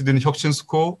interested in Hyukshin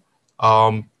School,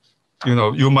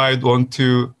 you might want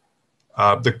to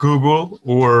the Google,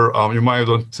 or you might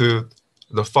want to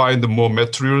find more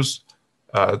materials,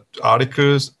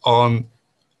 articles on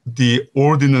the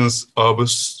ordinance of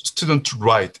student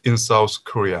right in South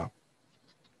Korea.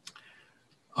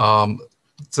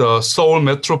 The Seoul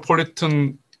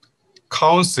Metropolitan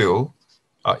Council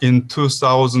in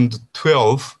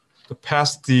 2012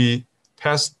 passed the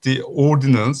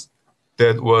ordinance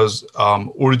that was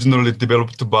originally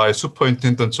developed by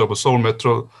superintendents of Seoul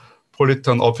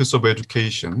Metropolitan Office of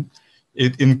Education.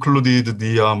 It included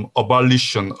the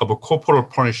abolition of corporal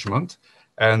punishment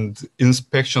and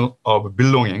inspection of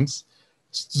belongings,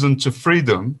 student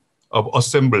freedom of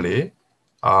assembly,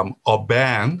 a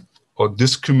ban or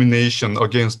discrimination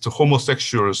against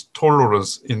homosexuals,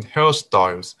 tolerance in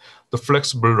hairstyles, the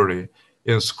flexibility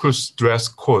in school dress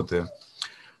code.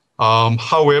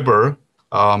 However,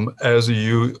 as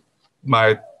you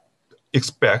might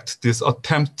expect, this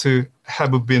attempt to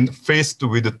have been faced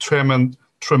with a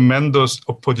tremendous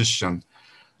opposition.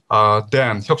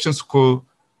 Then Hyukshin School,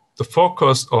 the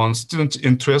focus on student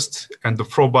interest and to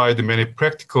provide many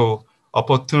practical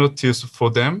opportunities for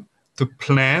them to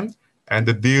plan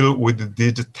and deal with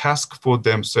these tasks for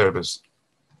themselves.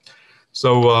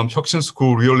 So Hyukshin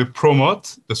School really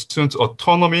promotes the student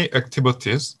autonomy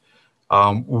activities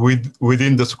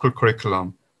within the school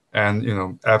curriculum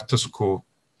and after school.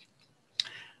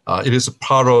 It is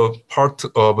part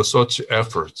of such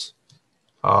efforts.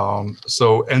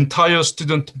 So entire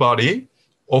student body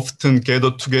often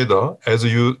gather together, as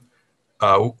you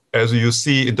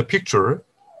see in the picture,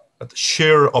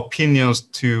 share opinions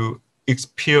to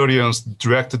experience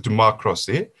direct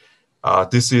democracy.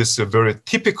 This is a very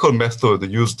typical method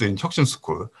used in Hyukshin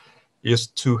School, is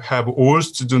to have all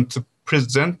students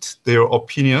present their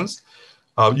opinions,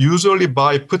 usually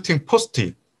by putting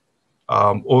post-it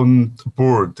on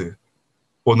board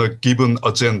on a given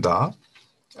agenda,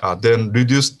 then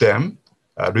reduce them,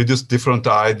 reduce different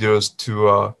ideas to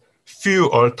a few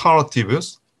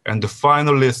alternatives, and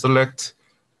finally select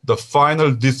the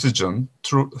final decision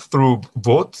through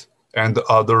vote and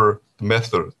other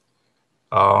method.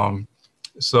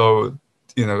 So,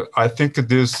 I think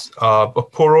this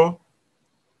photo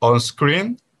on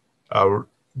screen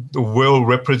well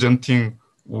representing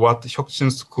what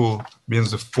Hyukshin School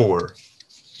means for.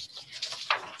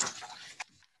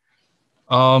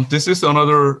 This is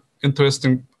another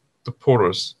interesting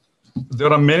photos.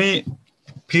 There are many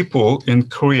people in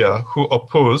Korea who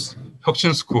oppose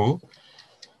Hyukshin School,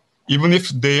 even if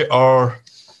they are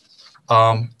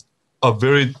a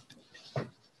very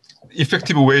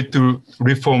effective way to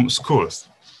reform schools.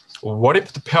 What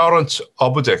if the parents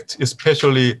object,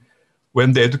 especially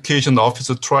when the education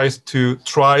officer tries to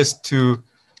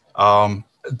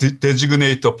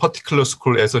designate a particular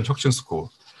school as a Hyukshin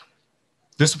School?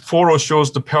 This photo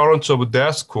shows the parents of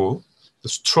that school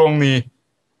strongly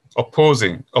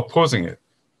opposing it,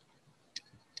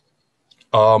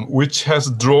 which has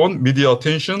drawn media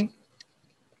attention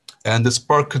and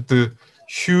sparked a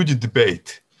huge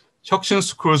debate. Hyukshin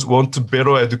schools want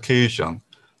better education,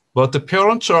 but the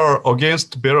parents are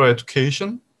against better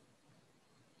education.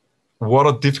 What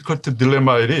a difficult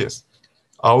dilemma it is.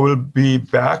 I will be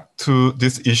back to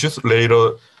these issues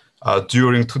later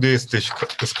during today's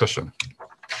discussion.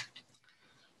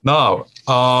 Now,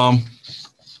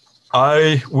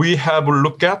 we have a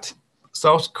look at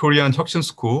South Korean Hyukshin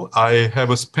School. I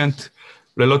have spent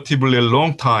relatively a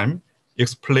long time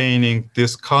explaining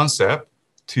this concept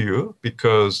to you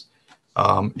because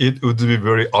it would be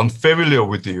very unfamiliar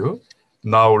with you.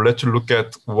 Now let's look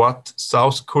at what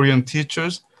South Korean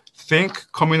teachers think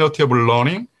community of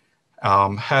learning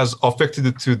has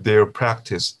affected to their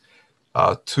practice.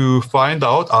 To find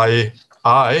out, I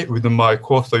with my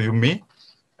co-author Yumi,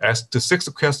 asked 6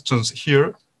 questions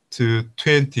here to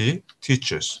 20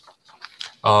 teachers.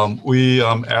 We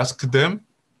asked them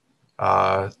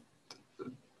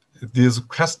these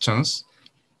questions.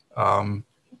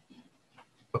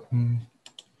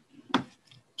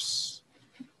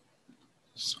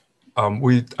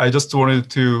 I just wanted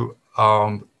to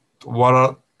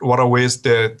what are ways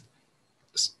that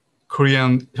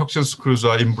Korean Hyukshin schools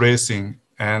are embracing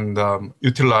and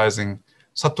utilizing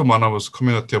Sato Manabu's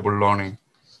community of learning.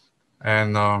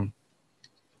 And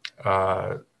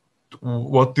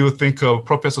what do you think of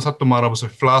Professor Sato Manabu's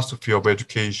philosophy of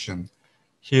education,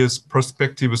 his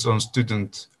perspectives on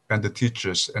students and the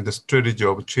teachers, and the strategy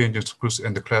of changing schools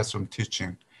and the classroom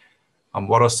teaching?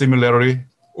 What are similarity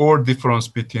or difference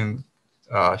between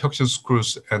Hyukshin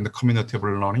schools and the community of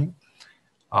learning?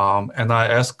 And I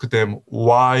asked them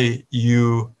why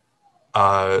you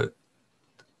come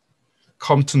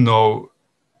to know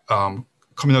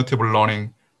community of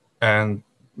learning and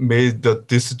made the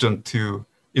decision to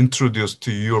introduce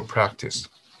to your practice.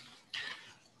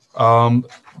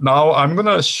 Now I'm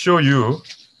gonna show you,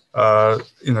 a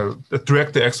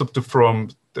direct excerpt from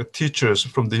the teachers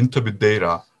from the interview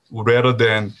data, rather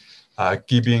than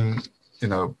giving,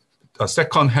 a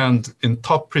second-hand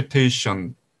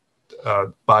interpretation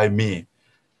by me.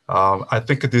 I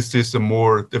think this is a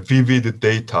more vivid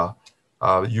data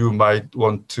you might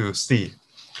want to see.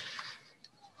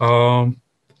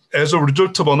 As a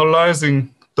result of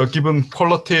analyzing the given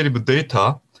qualitative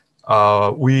data,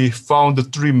 we found the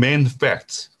 3 main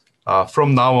facts.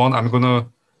 From now on, I'm going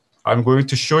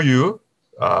to show you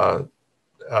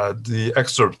the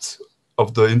excerpts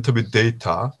of the interview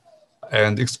data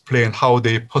and explain how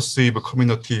they perceive a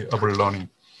community of learning.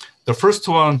 The first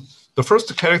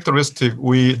characteristic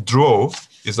we draw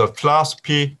is a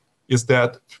philosophy, is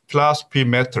that philosophy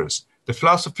matters. The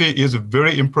philosophy is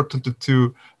very important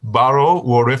to borrow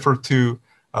or refer to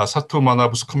Sato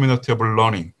Manabu's community of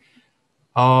learning.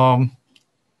 I'm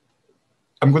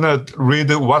going to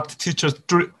read what teacher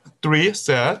 3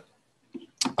 said.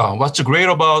 What's great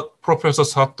about Professor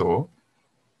Sato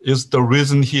is the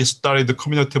reason he studied the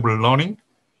community of learning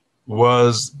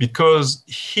was because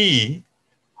he,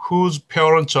 whose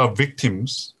parents are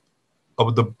victims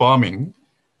of the bombing,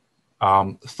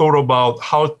 thought about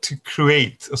how to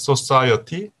create a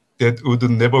society that would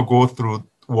never go through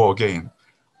war again.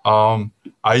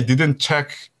 I didn't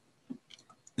check,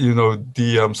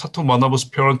 the Sato Manabu's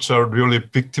parents are really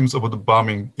victims of the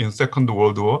bombing in Second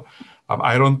World War.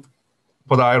 I don't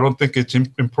think it's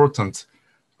important.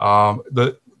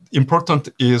 The important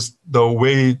is the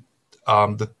way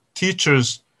the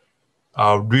teachers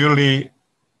really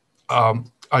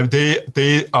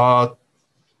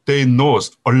they know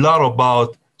a lot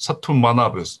about Sato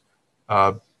Manabu's.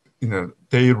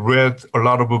 They read a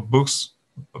lot of books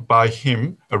by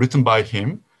him, written by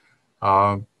him.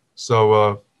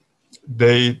 So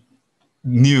they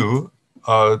knew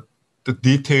the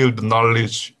detailed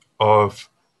knowledge of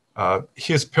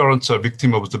his parents are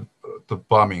victim of the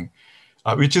bombing,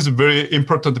 which is very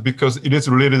important because it is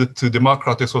related to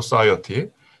democratic society.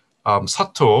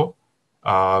 Sato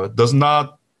does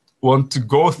not want to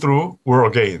go through war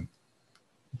again.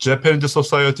 Japanese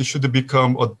society should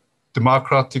become a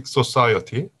democratic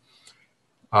society.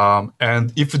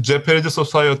 And if Japanese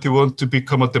society wants to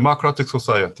become a democratic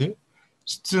society,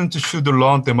 students should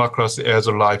learn democracy as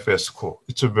a life at school.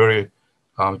 It's a very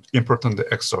important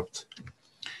excerpt.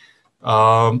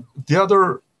 The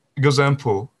other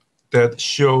example that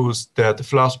shows that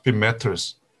philosophy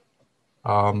matters.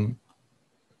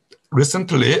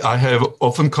 Recently, I have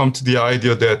often come to the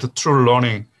idea that true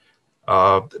learning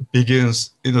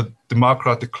begins in a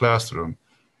democratic classroom.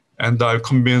 And I'm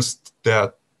convinced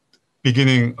that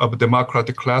beginning of a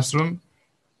democratic classroom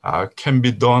can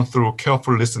be done through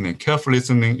careful listening. Careful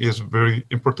listening is a very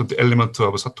important element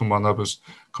of Sato Manabu's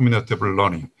communitarian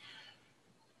learning.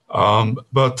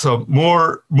 But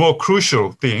more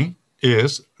crucial thing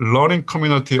is learning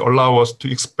community allow us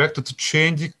to expect to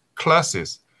change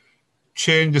classes,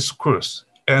 change schools,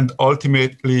 and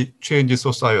ultimately change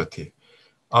society.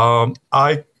 I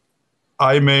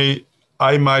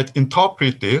might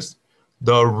interpret this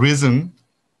the reason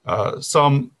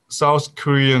some South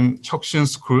Korean Hyukshin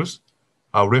schools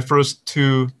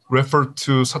refer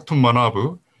to Sato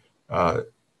Manabu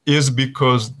is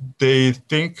because they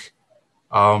think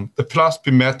the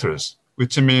philosophy matters,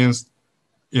 which means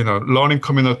learning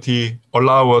community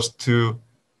allow us to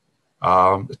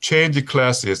change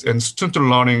classes, and student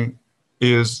learning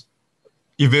is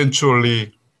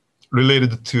eventually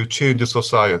related to change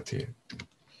society.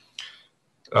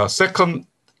 Second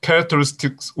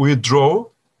characteristics we draw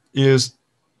is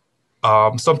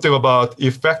something about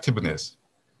effectiveness.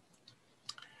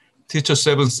 Teacher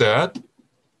 7 said,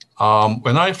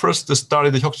 when I first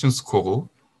started Hyukshin School,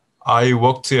 I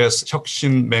worked as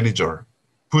Hyukshin manager,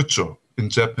 bucho in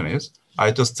Japanese.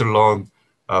 I just learned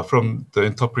from the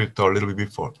interpreter a little bit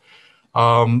before.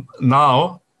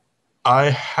 Now,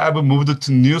 I have moved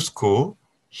to new school.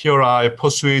 Here I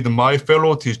persuade my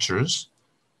fellow teachers,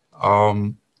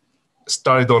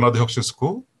 studied another Hyukshin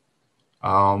School.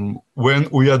 When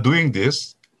we are doing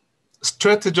this,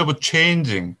 strategy of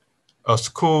changing a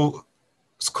school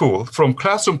from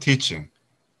classroom teaching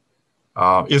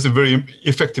is very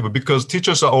effective because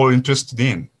teachers are all interested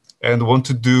in and want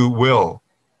to do well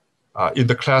in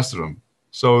the classroom.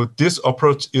 So this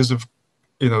approach is,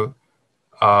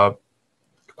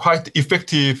 quite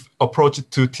effective approach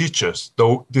to teachers.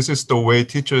 Though this is the way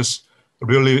teachers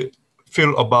really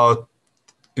feel about,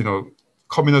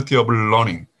 community of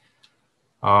learning.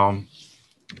 I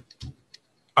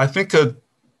think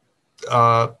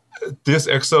this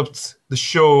excerpt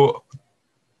show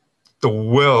the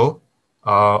well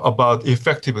about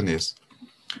effectiveness.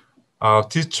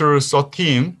 Teacher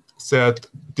 13 said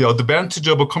the advantage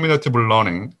of a communitarian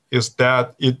learning is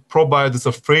that it provides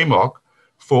a framework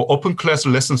for open class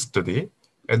lesson study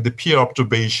and the peer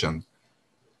observation.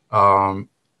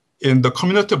 In the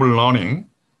communitarian learning,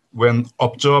 when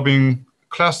observing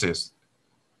classes,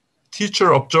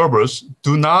 teacher observers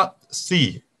do not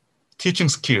see teaching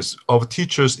skills of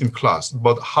teachers in class,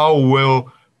 but how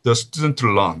well the student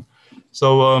learn.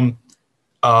 So,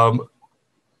 as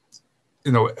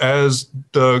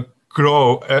the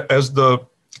growth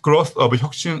of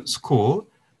Hyukshin School,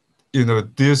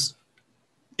 this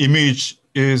image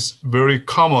is very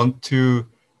common to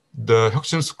the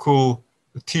Hyukshin School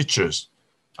teachers.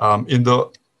 In the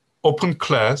open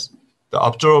class, the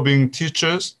observing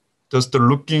teachers just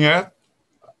looking at,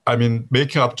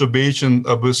 making observation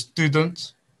of a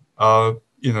student,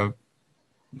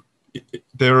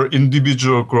 their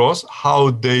individual growth, how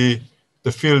they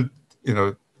feel,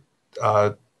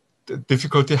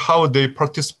 difficulty, how they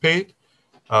participate.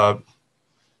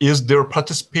 Is their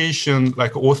participation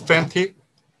authentic?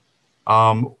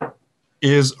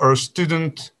 Is our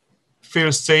student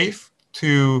feel safe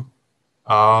to,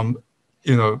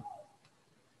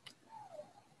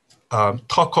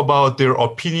 talk about their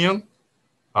opinion?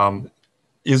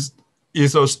 Is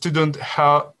a student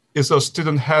has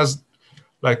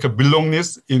a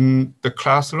belongingness in the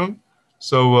classroom?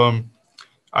 So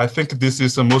I think this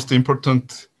is the most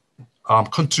important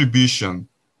contribution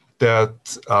that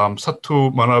Sato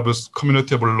Manabu's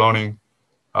communitarian learning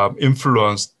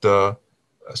influenced the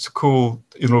school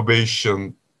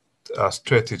innovation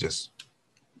strategies.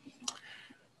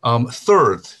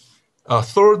 Third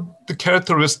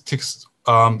characteristics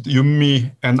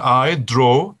Yunmi and I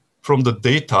draw from the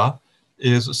data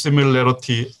is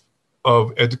similarity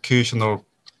of educational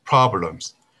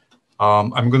problems.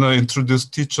 I'm going to introduce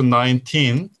teacher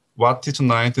 19, what teacher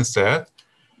 19 said.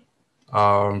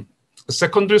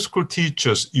 Secondary school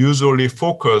teachers usually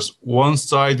focus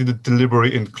one-sided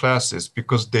delivery in classes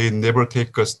because they never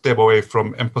take a step away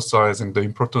from emphasizing the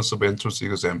importance of entrance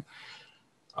exam.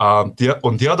 On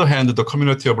the other hand, the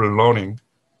community of learning,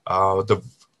 the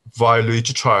value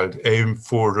each child, aim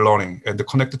for learning, and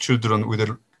connect the children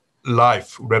with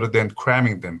life rather than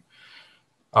cramming them.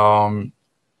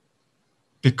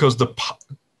 Because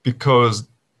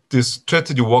this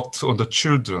strategy worked on the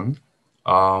children,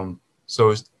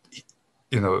 so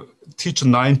teacher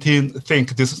 19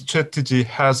 think this strategy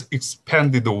has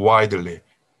expanded widely.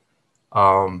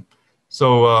 Well,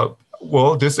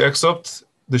 this excerpt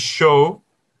they show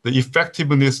the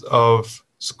effectiveness of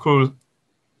school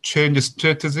change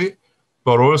strategy,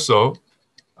 but also,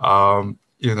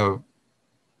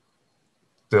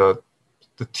 the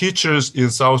teachers in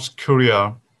South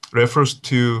Korea refers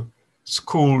to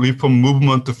school reform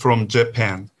movement from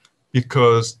Japan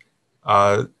because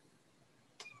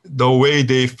the way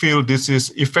they feel this is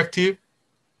effective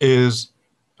is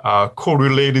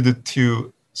correlated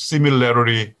to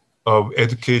similarity of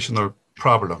educational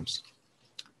problems.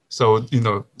 So,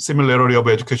 similarity of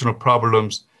educational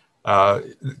problems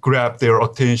grab their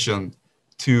attention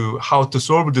to how to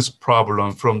solve this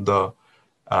problem from the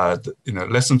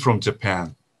lesson from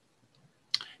Japan.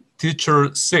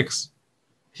 Teacher 6,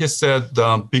 he said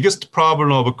the biggest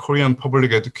problem of Korean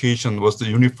public education was the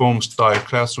uniform style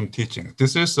classroom teaching.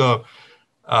 This is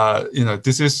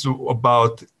this is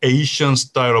about Asian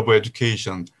style of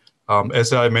education.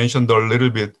 As I mentioned a little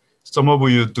bit, some of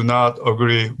you do not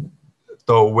agree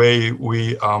the way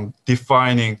we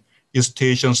defining East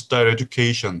Asian style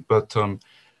education, but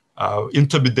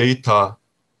interview data,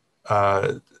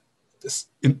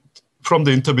 from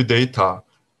the interview data,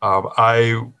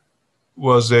 I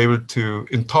was able to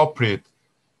interpret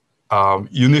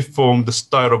uniform the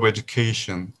style of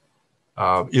education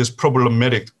is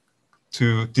problematic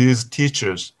to these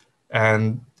teachers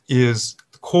and is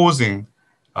causing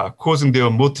their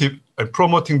motive and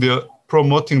promoting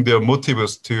their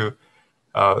motives to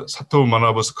Sato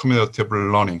Manabu's community of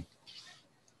learning.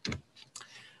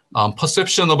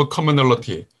 Perception of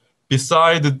communality.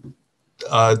 Beside the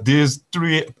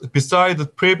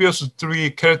previous three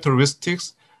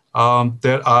characteristics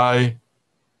that I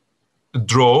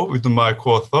draw with my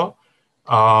co-author,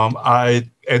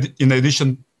 in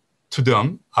addition to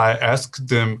them, I asked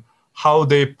them how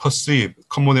they perceive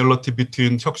commonality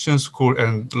between Hyukshin School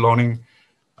and learning,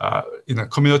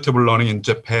 community of learning in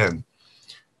Japan.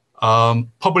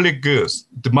 Public goods,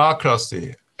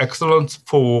 democracy, excellence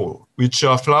for all, which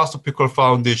are philosophical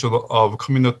foundation of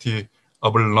community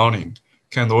of learning,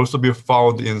 can also be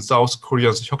found in South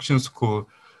Korea's Hyukshin School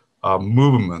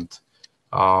movement.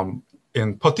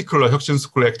 In particular, Hyukshin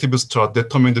School activists are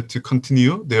determined to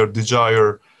continue their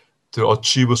desire to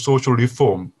achieve social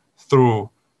reform through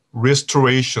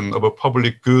restoration of a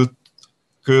public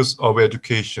goods of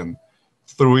education,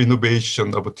 through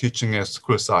innovation of teaching at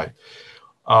school side.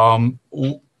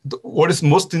 What is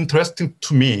most interesting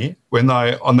to me when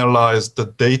I analyze the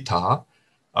data,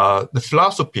 the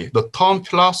philosophy, the term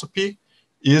philosophy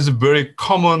is very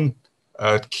common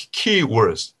key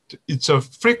words. It's a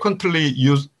frequently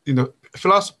used,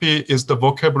 philosophy is the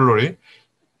vocabulary,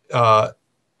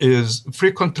 is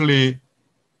frequently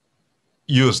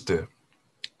used.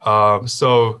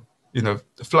 So,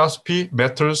 philosophy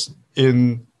matters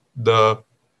in the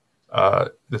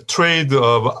trade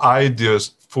of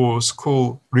ideas for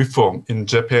school reform in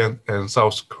Japan and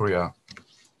South Korea.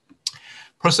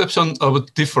 Perception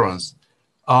of difference.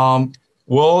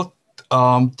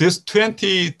 These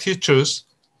 20 teachers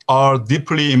are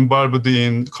deeply involved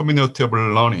in community of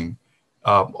learning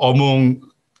among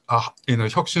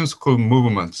Hyukshin School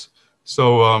movements.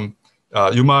 So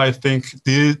you might think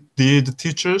these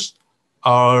teachers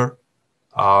are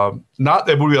not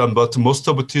everyone, but most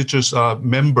of the teachers are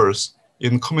members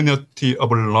in community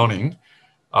of learning.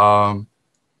 One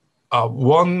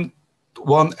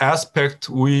aspect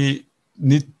we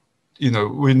need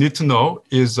to know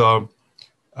is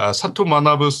Sato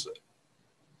Manabu's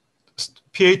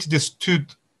PhD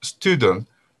student,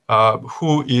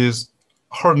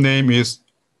 her name is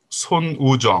Son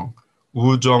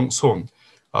Woo-jung Son.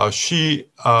 She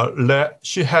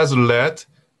has led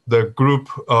the group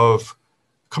of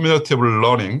community of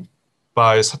learning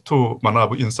by Sato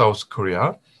Manabu in South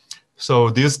Korea. So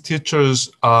these teachers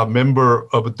are members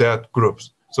of that group.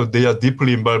 So they are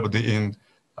deeply involved in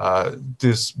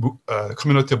this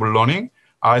community of learning.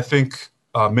 I think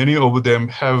many of them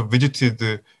have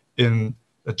visited in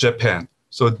Japan.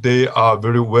 So they are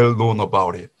very well known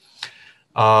about it.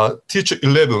 Teacher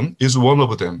 11 is one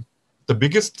of them. The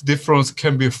biggest difference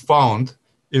can be found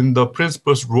in the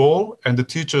principal's role and the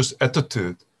teacher's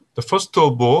attitude. The first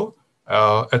of all,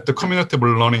 at the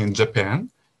communitarian learning in Japan,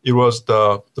 it was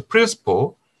the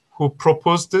principal who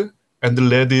proposed and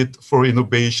led it for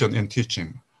innovation in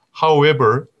teaching.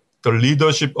 However, the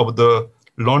leadership of the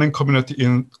learning community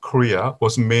in Korea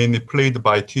was mainly played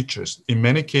by teachers. In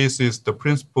many cases, the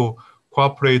principal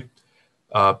cooperated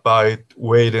by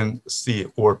wait and see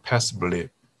or passively.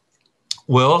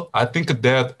 Well, I think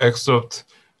that excerpt,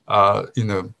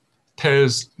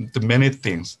 tells the many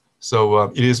things.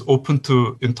 So it is open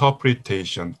to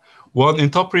interpretation. One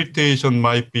interpretation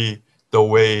might be the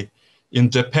way in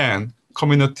Japan,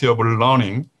 community of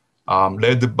learning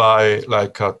led by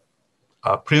like a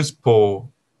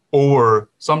principal or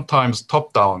sometimes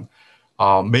top down.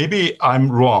 Maybe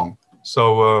I'm wrong.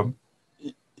 So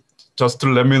just to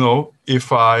let me know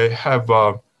if I have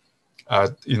the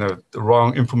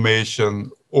wrong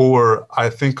information, or I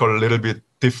think a little bit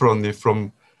differently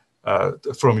from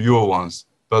your ones.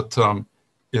 But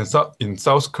in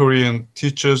South Korean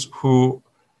teachers who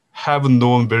have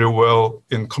known very well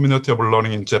in community of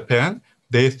learning in Japan,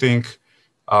 they think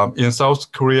in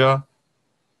South Korea,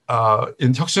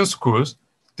 in Hyukshin schools,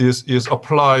 this is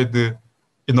applied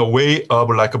in a way of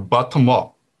like a bottom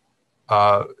up.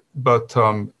 But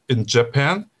in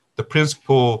Japan, the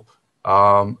principal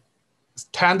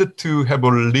tended to have a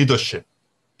leadership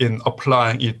in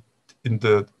applying it in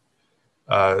the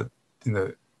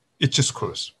each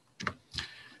schools.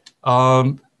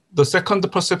 The second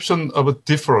perception of a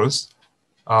difference,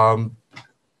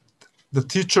 the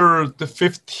teacher, the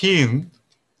 15,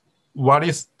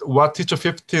 what teacher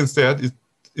 15 said,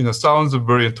 sounds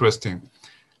very interesting.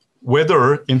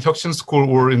 Whether in Hyukshin School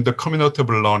or in the community of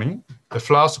learning, the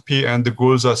philosophy and the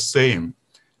goals are same.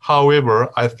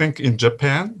 However, I think in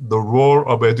Japan, the role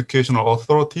of educational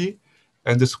authority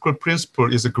and the school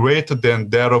principal is greater than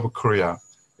that of Korea.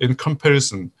 In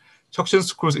comparison, Hyukshin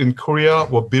schools in Korea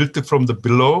were built from the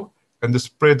below and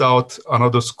spread out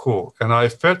another school. And I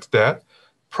felt that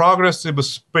progressive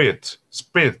spirit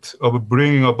of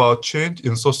bringing about change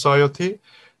in society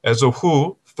as a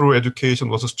whole through education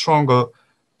was stronger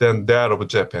than that of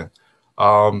Japan.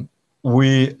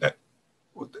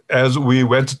 As we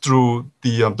went through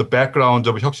the background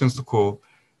of Hyukshin School,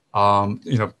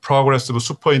 progressive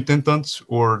superintendents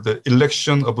or the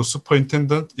election of a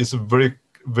superintendent is very,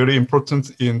 very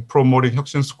important in promoting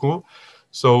Hyukshin School.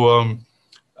 So,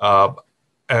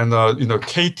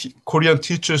 Korean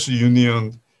Teachers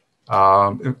Union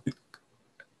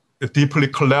deeply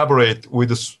collaborate with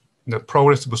the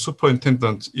progressive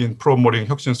superintendents in promoting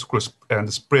Hyukshin schools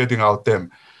and spreading out them.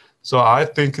 So I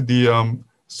think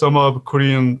some of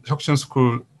Korean Hyukshin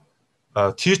school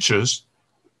teachers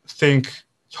think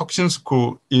Hyukshin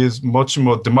school is much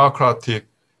more democratic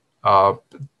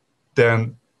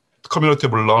than community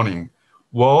of learning.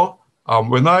 Well,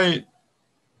 when I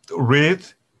read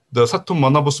the Sato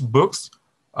Manabu's books,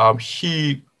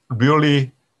 he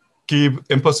really give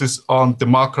emphasis on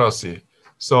democracy.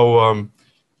 So,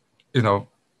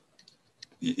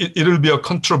 it will be a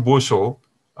controversial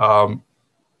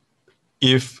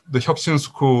if the Hyukshin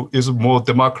school is more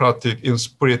democratic in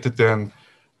spirit than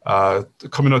the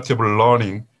community of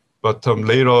learning. But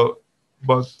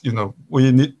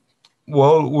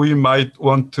we might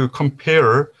want to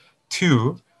compare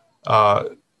two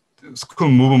school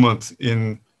movements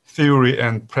in theory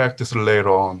and practice later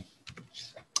on.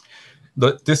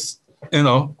 This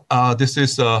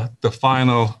is the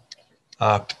final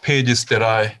pages that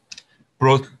I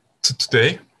brought to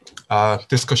today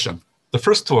discussion. The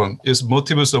first one is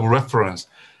motives of reference.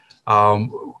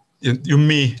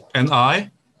 Me and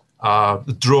I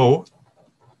draw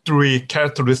three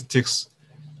characteristics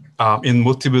in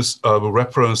motives of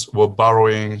reference or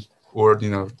borrowing or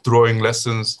drawing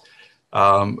lessons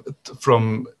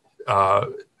from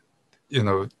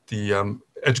the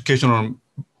educational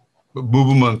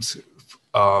movement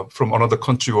from another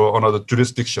country or another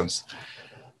jurisdictions.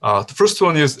 The first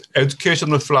one is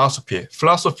educational philosophy.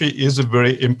 Philosophy is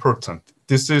very important.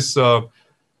 This is,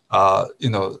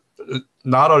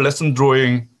 not a lesson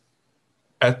drawing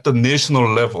at the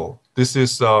national level. This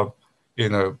is,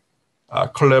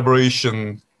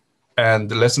 collaboration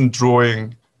and lesson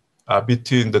drawing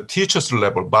between the teachers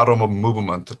level, bottom of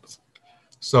movement.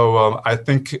 So I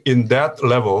think in that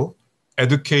level,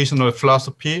 educational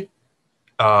philosophy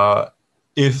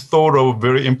is thought of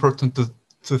very important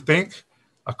to think,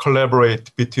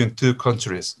 collaborate between two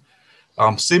countries.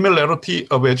 Similarity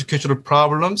of educational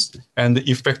problems and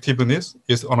effectiveness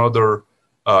is another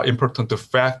important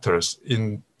factors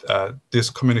in this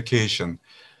communication.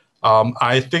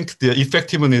 I think the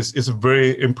effectiveness is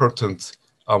very important.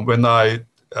 When I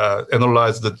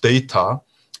analyze the data,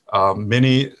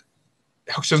 many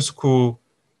Hyukshin School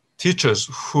teachers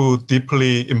who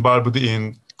deeply involved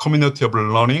in community of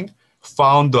learning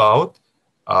found out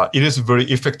it is very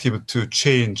effective to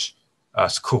change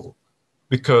school,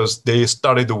 because they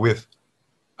started with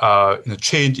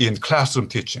change in classroom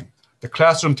teaching. The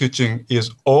classroom teaching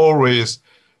is always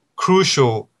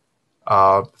crucial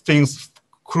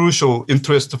crucial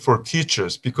interest for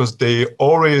teachers, because they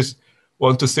always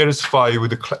want to satisfy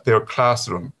with their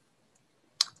classroom.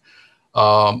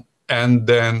 And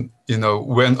then,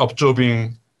 when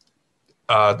observing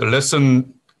the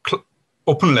lesson,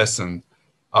 open lesson,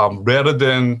 rather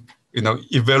than,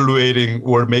 evaluating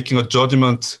or making a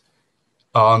judgment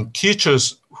on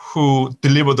teachers who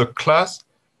deliver the class,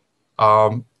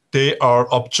 they are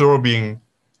observing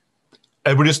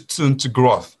every student's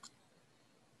growth.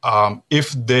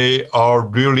 If they are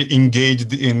really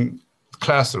engaged in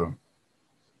classroom,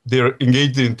 they're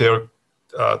engaged in their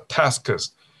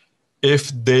tasks,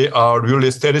 if they are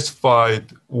really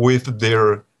satisfied with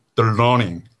the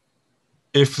learning,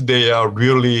 if they are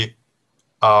really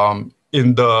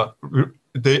in the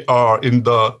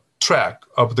track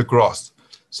of the growth.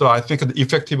 So I think the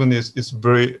effectiveness is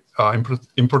very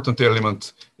important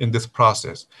element in this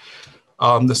process.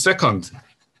 The second,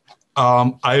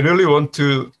 I really want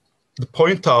to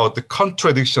point out the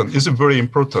contradiction is very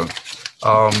important.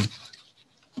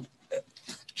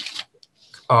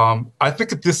 I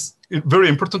think this is very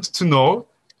important to know.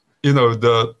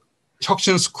 The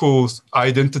Hyukshin School's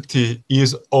identity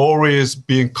is always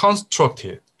being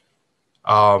constructed.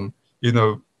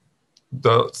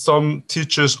 Some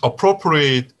teachers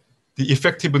appropriate the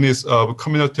effectiveness of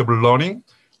community of learning,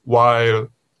 while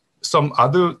some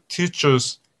other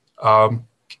teachers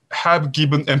have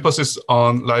given emphasis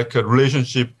on like a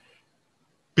relationship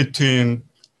between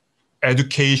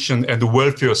education and the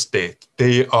welfare state.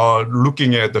 They are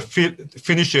looking at the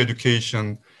Finnish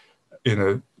education,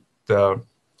 the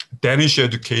Danish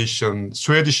education,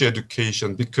 Swedish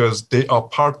education, because they are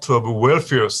part of a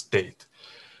welfare state.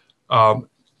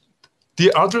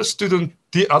 The other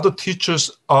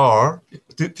teachers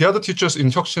in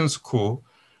Hyukshin School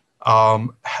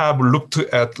have looked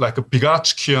at like a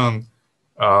Vygotsky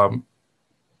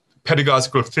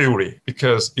pedagogical theory,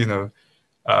 because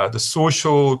the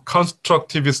social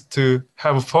constructivists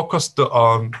have focused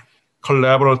on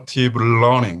collaborative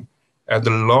learning, and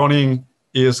the learning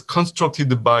is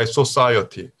constructed by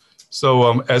society.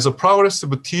 So as a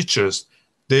progressive teachers,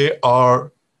 they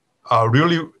are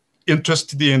really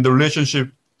interested in the relationship,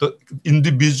 the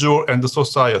individual and the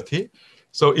society.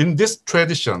 So in this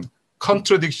tradition,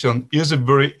 contradiction is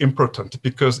very important,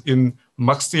 because in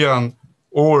Marxian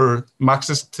or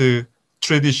Marxist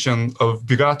tradition of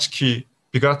Vygotskian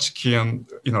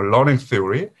learning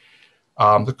theory,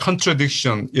 the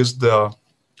contradiction is the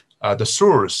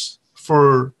source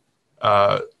for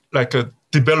like a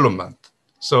development.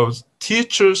 So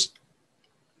teachers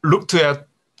looked at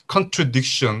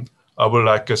contradiction of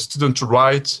like a student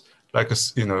rights, like a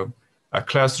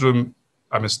classroom,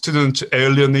 student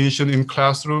alienation in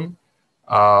classroom,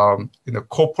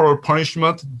 corporal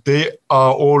punishment. They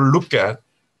are all look at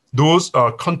those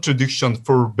are contradictions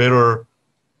for better,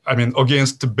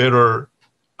 against better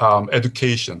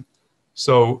education.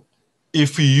 So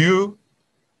if you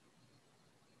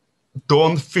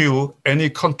don't feel any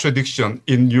contradiction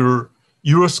in your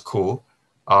school,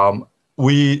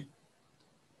 we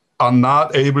are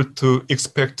not able to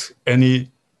expect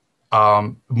any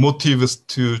motives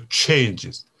to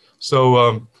changes.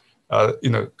 So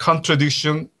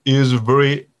contradiction is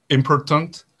very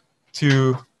important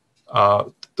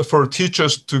for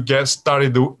teachers to get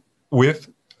started with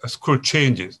school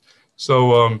changes.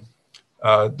 So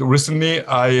recently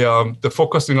I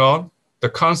focusing on the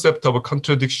concept of a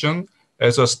contradiction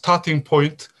as a starting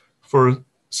point for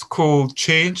school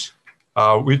change,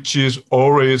 which is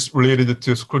always related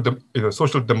to school,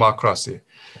 social democracy.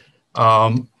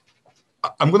 I'm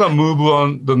going to move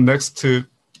on the next to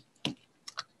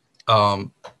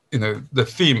the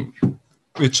theme,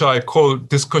 which I call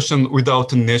discussion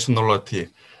without nationality.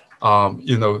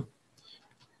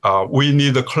 We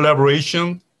need a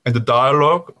collaboration and the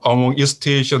dialogue among East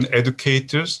Asian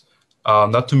educators,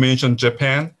 not to mention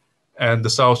Japan and the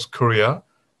South Korea.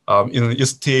 In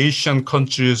East Asian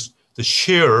countries, they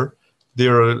share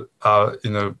their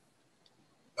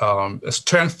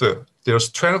strength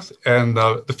and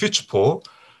the fitful,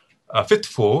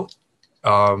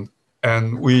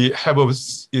 and we have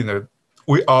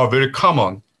we are very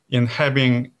common in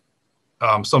having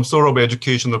some sort of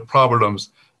educational problems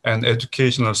and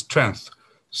educational strength.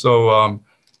 So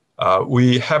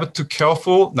we have to be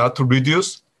careful not to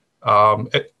reduce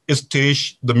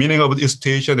the meaning of East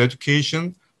Asian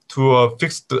education to a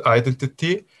fixed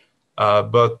identity,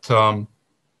 but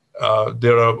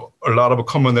there are a lot of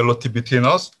commonality between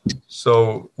us.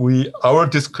 So our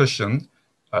discussion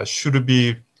should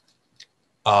be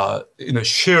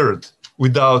shared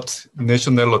without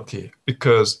nationality,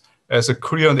 because as a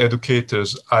Korean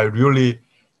educators, I really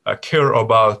care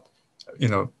about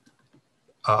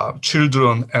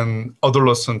children and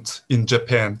adolescents in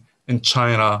Japan, in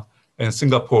China, and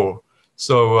Singapore.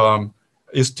 So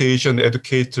East Asian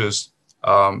educators,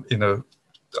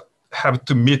 have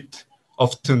to meet,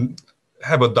 often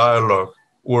have a dialogue,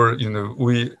 or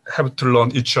we have to learn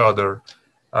each other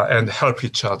and help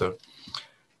each other.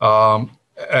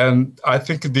 And I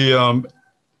think the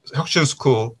Hyukshin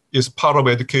School is part of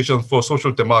education for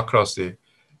social democracy.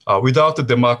 Without the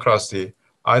democracy,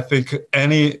 I think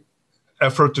any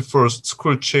effort for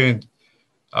school change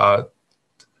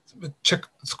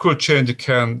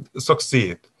can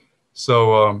succeed.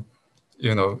 So,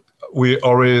 we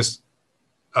always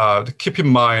keep in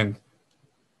mind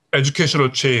educational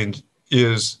change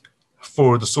is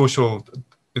for the social,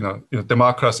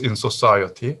 democracy in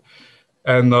society.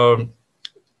 And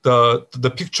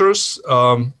the pictures,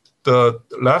 the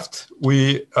left,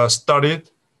 we studied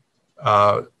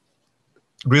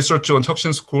research on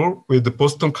Hyukshin School with the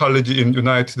Boston College in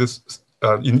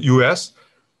in US.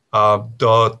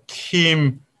 The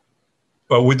team,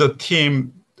 with the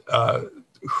team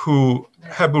who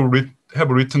have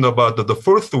written about the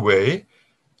fourth way.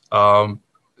 I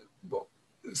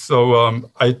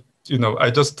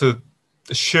just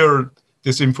share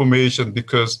this information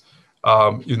because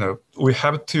we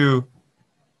have to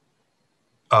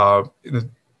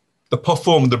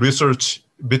perform the research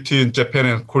between Japan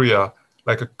and Korea,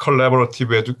 like a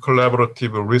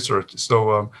collaborative research.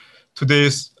 So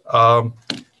today's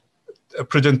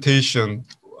presentation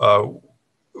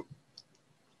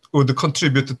would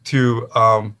contribute to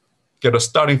get a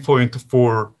starting point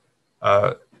for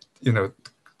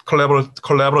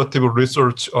collaborative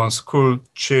research on school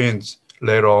change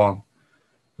later on.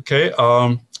 Okay,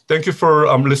 thank you for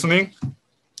listening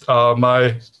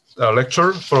my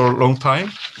lecture for a long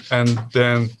time. And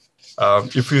then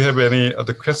if you have any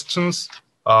other questions,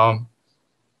 I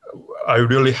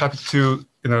really happy to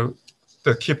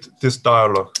keep this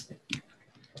dialogue.